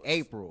then ridiculous. the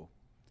April.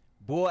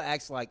 Bull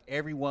acts like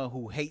everyone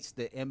who hates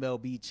the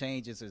MLB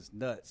changes is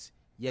nuts.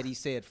 Yet he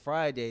said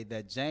Friday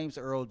that James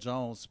Earl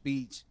Jones'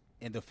 speech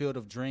in the Field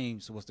of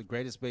Dreams was the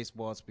greatest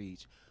baseball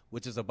speech,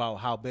 which is about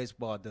how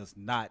baseball does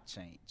not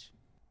change.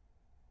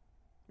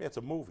 Yeah, it's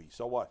a movie.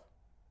 So what?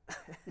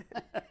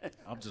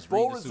 I'm just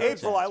reading the super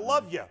April, I chats,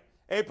 love man. you.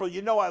 April,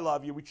 you know I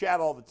love you. We chat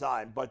all the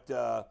time. But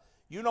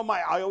you know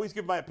I always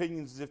give my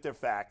opinions as if they're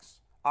facts.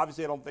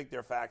 Obviously, I don't think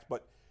they're facts,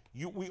 but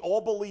we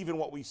all believe in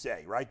what we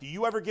say, right? Do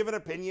you ever give an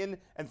opinion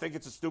and think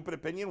it's a stupid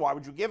opinion? Why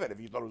would you give it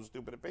if you thought it was a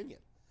stupid opinion?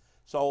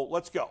 So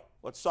let's go.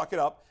 Let's suck it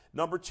up.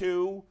 Number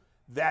two,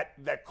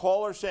 that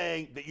caller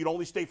saying that you'd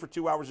only stay for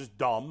 2 hours is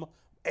dumb.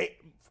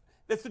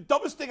 That's the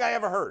dumbest thing I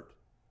ever heard.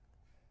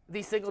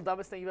 The single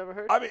dumbest thing you've ever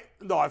heard? I mean,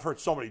 no, I've heard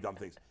so many dumb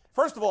things.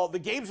 First of all, the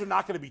games are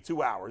not going to be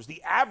 2 hours.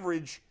 The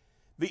average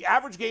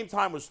game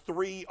time was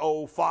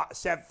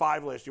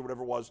 3:05 last year,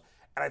 whatever it was.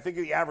 And I think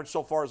the average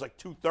so far is like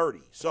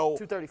 2:30. So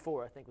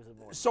 2:34, I think, was the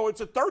morning. So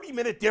it's a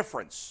 30-minute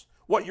difference.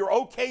 What, you're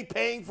okay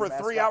paying for a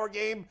 3-hour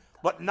game,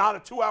 but not a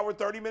 2-hour,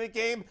 30-minute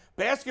game?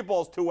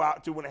 Basketball's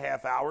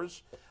 2.5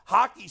 hours.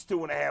 Hockey's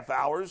 2.5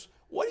 hours.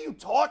 What are you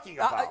talking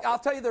about? I'll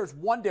tell you there's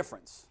one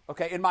difference,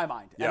 okay, in my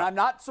mind. Yeah. And I'm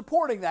not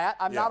supporting that.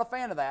 I'm Yeah. not a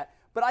fan of that.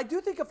 But I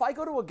do think if I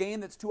go to a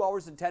game that's 2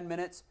 hours and 10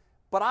 minutes,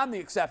 but I'm the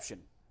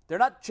exception. They're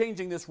not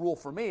changing this rule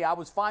for me. I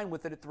was fine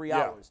with it at 3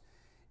 Yeah. hours.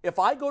 If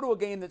I go to a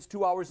game that's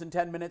 2 hours and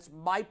 10 minutes,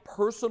 my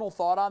personal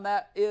thought on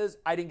that is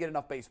I didn't get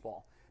enough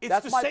baseball.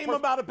 It's the same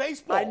amount of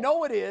baseball. I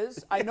know it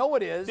is. I know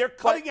it is. They're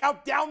cutting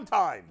out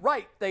downtime.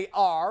 Right, they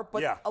are.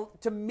 But Yeah.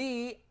 To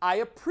me, I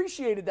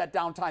appreciated that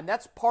downtime.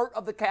 That's part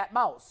of the cat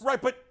mouse. Right,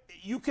 but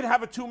you can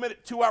have a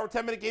 2-hour,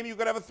 10-minute game. You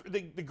could have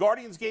the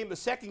Guardians game, the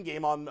second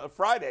game on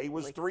Friday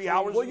was 3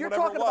 hours. Well, and you're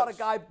whatever talking it about was. a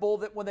guy, Bull,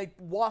 that when they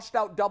washed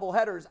out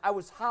doubleheaders, I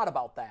was hot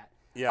about that.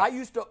 Yeah.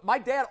 My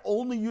dad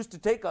only used to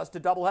take us to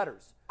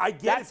doubleheaders. I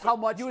get That's it, how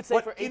much you would say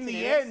But for in 18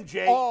 the innings? end,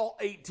 Jay, all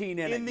 18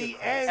 innings. in the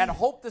end, and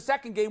hope the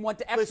second game went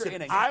to extra listen,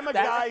 innings. I'm a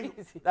guy.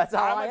 That's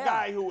how I'm I a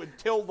guy who,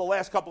 until the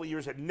last couple of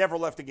years, had never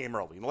left a game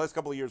early. In the last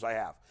couple of years, I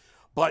have.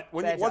 But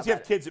Bad once job you at have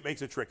it. kids, it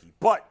makes it tricky.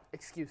 But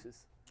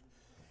Excuses.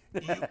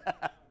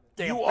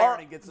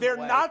 they're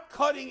not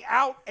cutting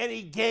out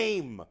any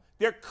game.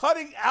 They're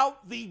cutting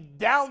out the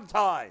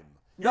downtime.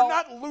 You're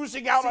not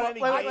losing out on any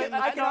game.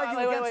 I can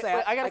argue against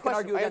that. I got I a can question.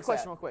 argue I got a against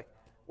question that. real quick.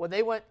 When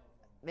they went,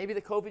 maybe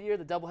the COVID year,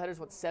 the doubleheaders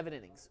went 7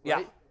 innings. Right?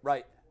 Yeah,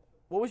 right.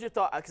 What was your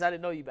thought? Because I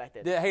didn't know you back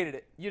then. I hated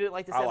it. You didn't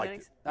like the I 7 liked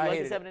innings? it. You I liked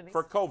hated the it. 7 innings?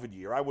 For a COVID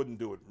year, I wouldn't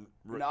do it.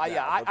 No, now,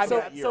 yeah, but for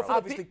that so year, for I the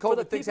obviously for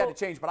the COVID things had to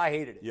people- change, but I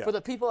hated it. Yeah. For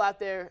the people out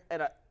there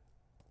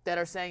that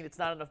are saying it's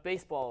not enough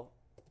baseball,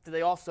 do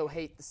they also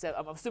hate the 7?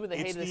 I'm assuming they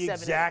it's hated the the 7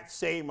 exact innings.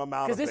 same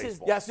amount of 'Cause this is-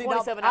 baseball. Yeah, see, now,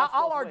 27 ounce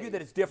I'll both argue ways.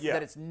 that it's different, Yeah.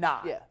 that it's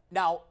not. Yeah.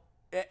 Now,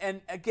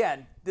 and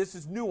again, this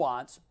is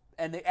nuance,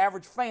 and the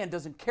average fan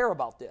doesn't care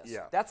about this.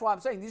 Yeah. That's why I'm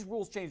saying these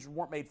rules changes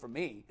weren't made for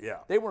me. Yeah.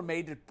 They were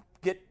made to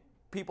get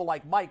people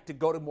like Mike to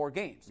go to more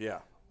games. Yeah.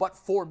 But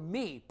for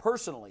me,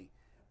 personally,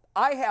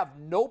 I have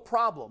no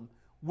problem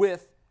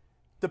with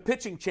the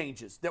pitching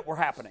changes that were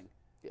happening.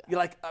 Yeah. You're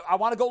like, I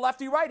want to go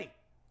lefty-righty.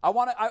 I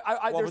want to.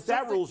 Well, there's but that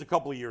something- rule's a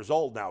couple of years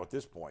old now at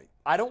this point.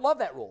 I don't love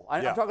that rule.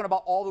 I'm Yeah. talking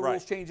about all the Right.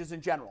 rules changes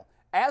in general.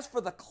 As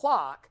for the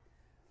clock,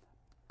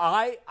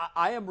 I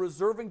am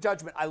reserving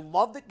judgment. I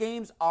love that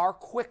games are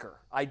quicker.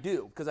 I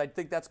do, because I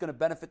think that's going to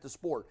benefit the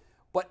sport.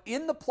 But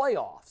in the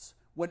playoffs,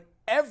 when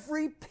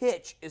every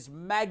pitch is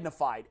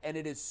magnified and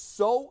it is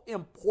so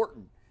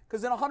important,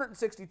 because in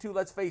 162,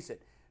 let's face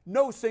it,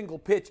 no single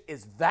pitch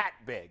is that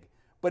big.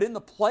 But in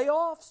the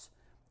playoffs,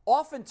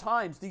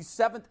 oftentimes these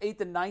 7th,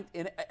 8th, and 9th,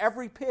 in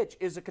every pitch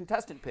is a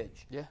contestant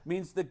pitch. Yeah.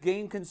 Means the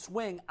game can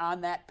swing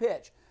on that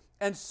pitch.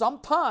 And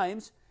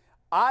sometimes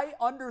I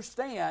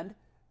understand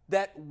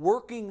that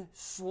working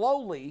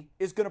slowly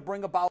is going to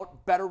bring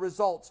about better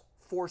results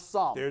for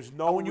some. There's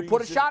no and when you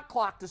put a reason- shot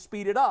clock to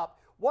speed it up,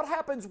 what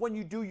happens when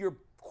you do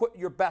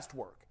your best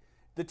work?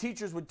 The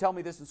teachers would tell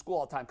me this in school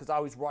all the time because I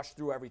always rush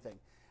through everything.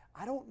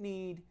 I don't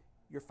need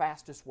your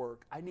fastest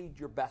work. I need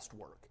your best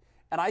work.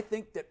 And I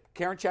think that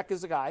Karinchak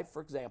is a guy,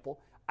 for example.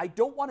 I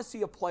don't want to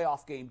see a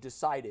playoff game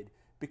decided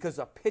because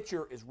a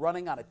pitcher is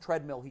running on a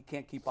treadmill he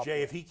can't keep up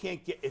Jay, with.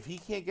 if he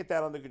can't get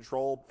that under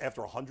control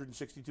after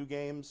 162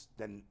 games,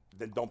 then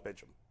don't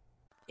pitch him.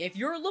 If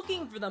you're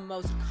looking for the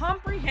most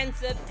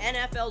comprehensive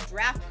NFL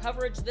draft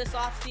coverage this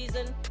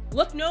offseason,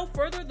 look no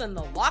further than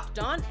the Locked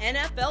On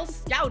NFL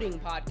Scouting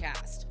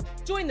Podcast.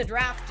 Join the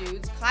draft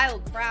dudes,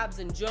 Kyle Krabs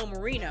and Joe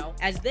Marino,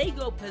 as they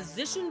go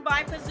position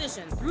by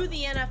position through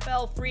the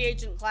NFL free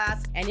agent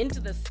class and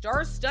into the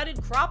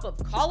star-studded crop of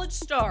college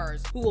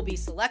stars who will be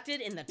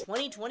selected in the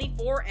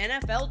 2024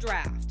 NFL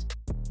Draft.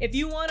 If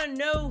you want to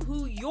know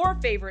who your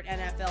favorite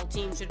NFL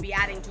team should be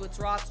adding to its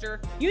roster,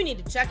 you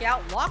need to check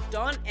out Locked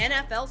On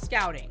NFL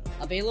Scouting,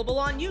 available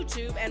on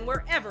YouTube and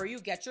wherever you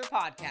get your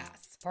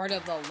podcasts. Part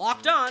of the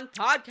Locked On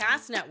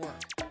Podcast Network,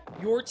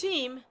 your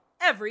team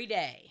every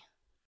day.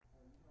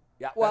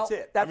 Yeah, well, that's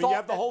it. You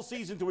have the whole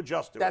season to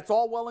adjust to it. That's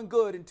all well and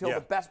good until the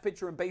best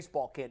pitcher in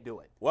baseball can't do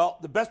it. Well,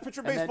 the best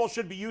pitcher in baseball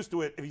should be used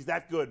to it if he's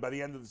that good by the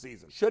end of the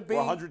season. Should be.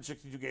 We're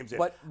 162 games in.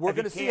 But we're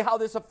going to see how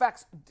this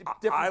affects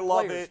different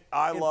players.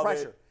 I love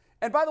pressure. it.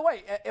 And by the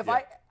way, if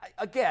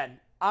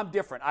I'm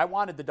different. I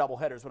wanted the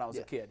doubleheaders when I was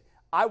a kid.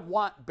 I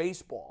want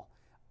baseball.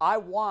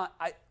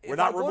 We're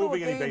not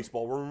removing any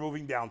baseball. We're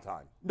removing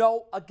downtime.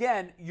 No,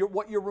 again,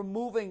 what you're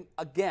removing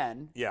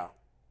again. Yeah.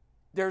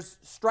 There's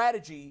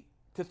strategy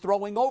to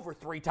throwing over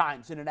 3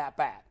 times in an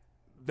at-bat.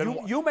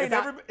 You may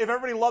not. If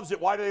everybody loves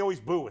it, why do they always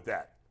boo at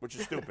that? Which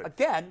is stupid.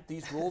 Again,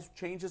 these rules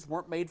changes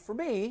weren't made for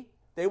me.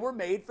 They were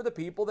made for the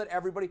people that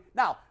everybody.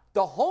 Now,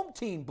 the home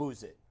team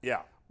boos it.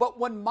 Yeah. But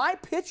when my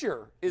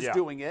pitcher is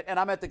doing it, and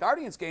I'm at the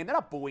Guardians game, they're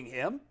not booing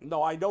him.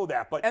 No, I know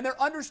that, but and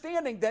they're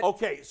understanding that.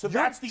 Okay, so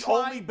that's the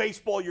only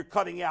baseball you're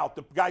cutting out.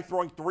 The guy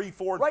throwing 3,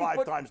 4, and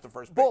 5 times to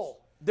first base. Bull.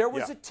 There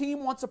was a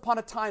team once upon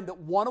a time that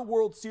won a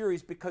World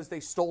Series because they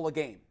stole a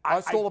game.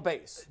 Stole a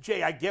base.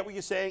 Jay, I get what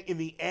you're saying. In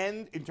the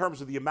end, in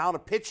terms of the amount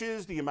of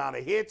pitches, the amount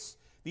of hits,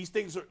 these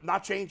things are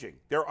not changing.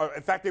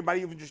 In fact, they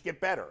might even just get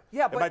better.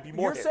 Yeah, but might be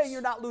more you're hits. saying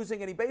you're not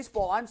losing any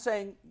baseball. I'm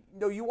saying,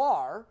 no, you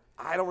are.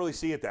 I don't really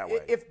see it that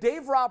way. If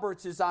Dave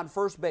Roberts is on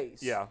first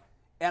base, yeah,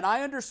 and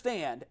I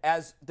understand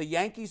as the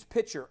Yankees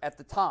pitcher at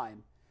the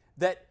time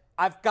that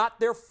I've got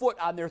their foot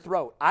on their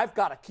throat. I've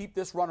got to keep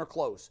this runner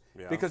close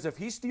because if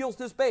he steals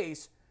this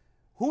base,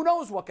 who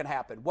knows what can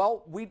happen?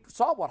 Well, we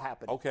saw what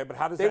happened. Okay, but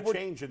how does that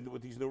change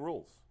with these new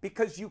rules?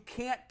 Because you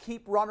can't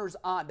keep runners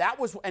on. That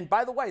was, and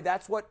by the way,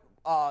 that's what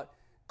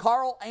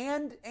Carl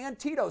and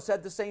Tito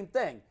said the same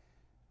thing.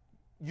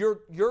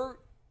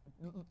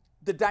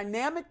 The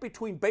dynamic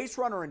between base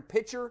runner and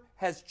pitcher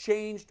has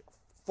changed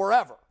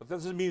forever. But that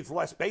doesn't mean it's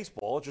less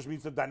baseball. It just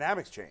means the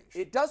dynamics change.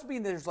 It does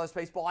mean there's less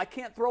baseball. I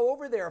can't throw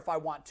over there if I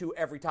want to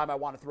every time I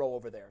want to throw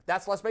over there.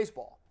 That's less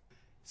baseball.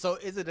 So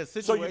is it a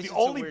situation? So the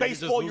only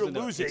baseball you're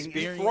losing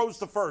is throws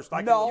to first.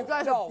 You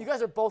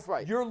guys are both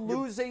right. You're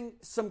losing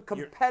some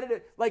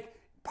competitive, like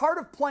part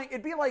of playing.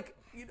 It'd be like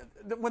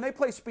when they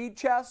play speed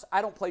chess.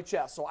 I don't play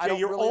chess, so I don't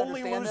really understand this.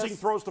 You're only losing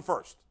throws to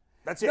first.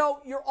 That's it.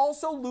 No, you're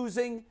also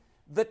losing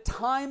the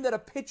time that a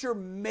pitcher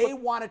may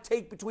want to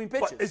take between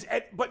pitches.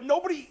 But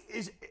nobody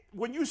is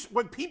when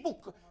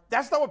people.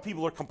 That's not what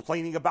people are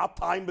complaining about.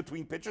 Time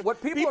between pitches.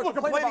 What people are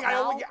complaining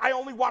about I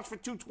only watch for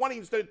 220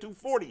 instead of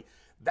 240.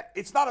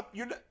 It's not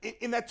you're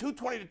in that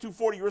 220 to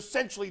 240. You're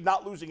essentially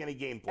not losing any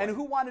game play. And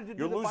who wanted to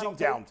do the final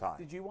two? downtime.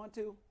 Did you want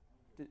to?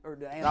 Or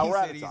did Anthony? He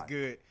said he's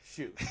good.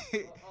 Shoot.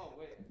 Oh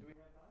wait.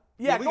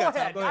 Yeah, we go got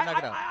ahead. Time. Go ahead, knock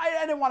it out.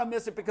 I didn't want to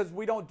miss it because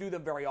we don't do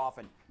them very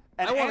often.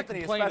 And I want to Anthony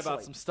complain especially.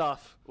 about some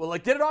stuff. Well,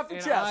 get it off your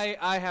chest.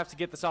 I have to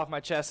get this off my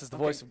chest as the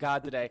voice of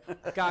God today.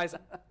 Guys,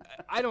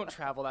 I don't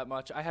travel that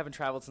much. I haven't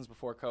traveled since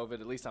before COVID,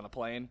 at least on a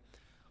plane.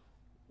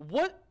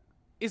 What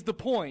is the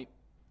point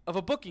of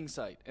a booking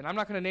site? And I'm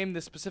not going to name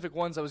the specific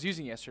ones I was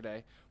using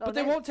yesterday, but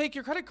they won't take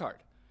your credit card.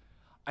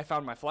 I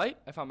found my flight.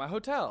 I found my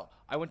hotel.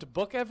 I went to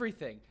book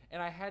everything,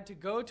 and I had to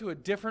go to a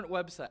different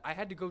website. I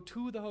had to go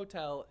to the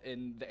hotel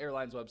in the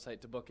airline's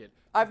website to book it.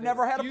 I've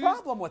never had a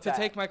problem with that. To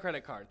take my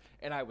credit card,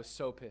 and I was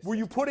so pissed. Were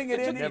you putting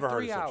it in? It took me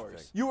 3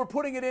 hours. You were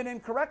putting it in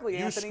incorrectly,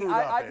 You Anthony. screwed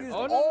up, I've used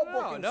Anthony. all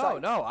booking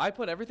sites. No. I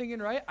put everything in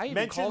right. I even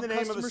Mention called the name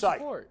of the customer site.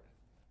 support.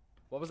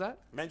 What was that?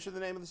 Mention the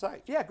name of the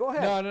site. Yeah, go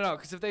ahead. No,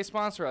 because if they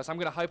sponsor us, I'm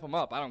going to hype them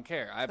up. I don't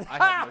care. I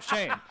have no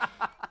shame.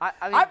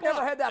 I've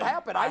never had that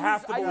happen. I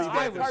have to believe use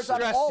that. cards on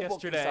stressed all booking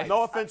yesterday. sites.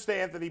 No offense to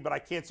Anthony, but I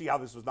can't see how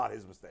this was not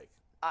his mistake.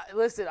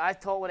 Listen,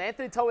 when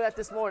Anthony told me that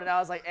this morning, I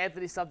was like,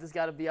 Anthony, something's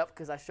got to be up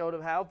because I showed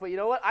him how. But you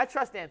know what? I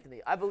trust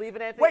Anthony. I believe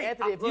in Anthony. Wait,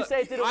 Anthony, if you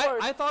say it didn't work.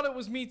 I thought it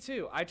was me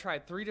too. I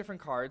tried 3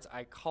 different cards.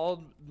 I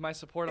called my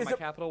support on my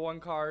Capital One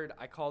card.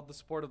 I called the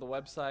support of the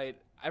website.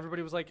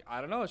 Everybody was like,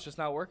 I don't know. It's just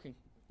not working.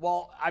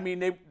 Well, I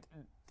mean,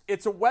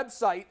 it's a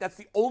website. That's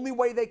the only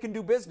way they can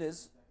do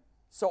business.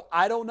 So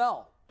I don't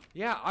know.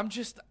 Yeah, I'm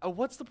just,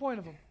 what's the point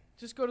of them?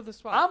 Just go to the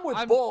spot. I'm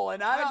with Bull,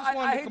 and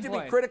I hate to be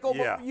complain. critical,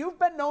 Yeah. but you've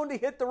been known to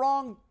hit the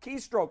wrong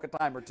keystroke a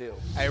time or two.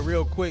 Hey,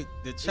 real quick,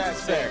 the chat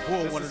said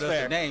Bull This wanted is us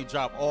fair. to name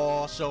drop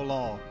all show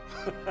long.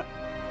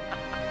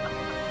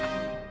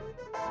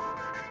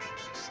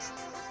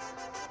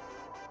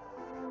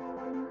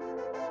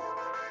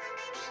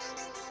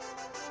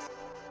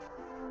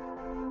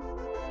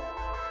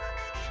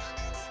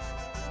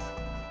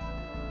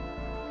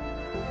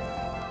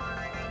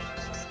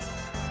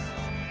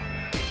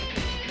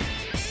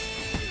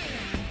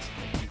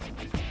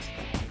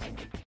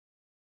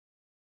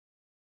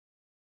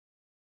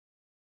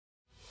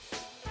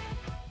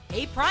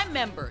 Hey, Prime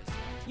members,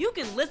 you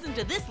can listen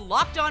to this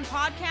Locked On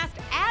podcast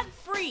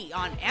ad-free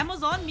on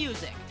Amazon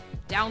Music.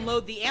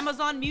 Download the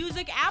Amazon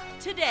Music app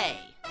today.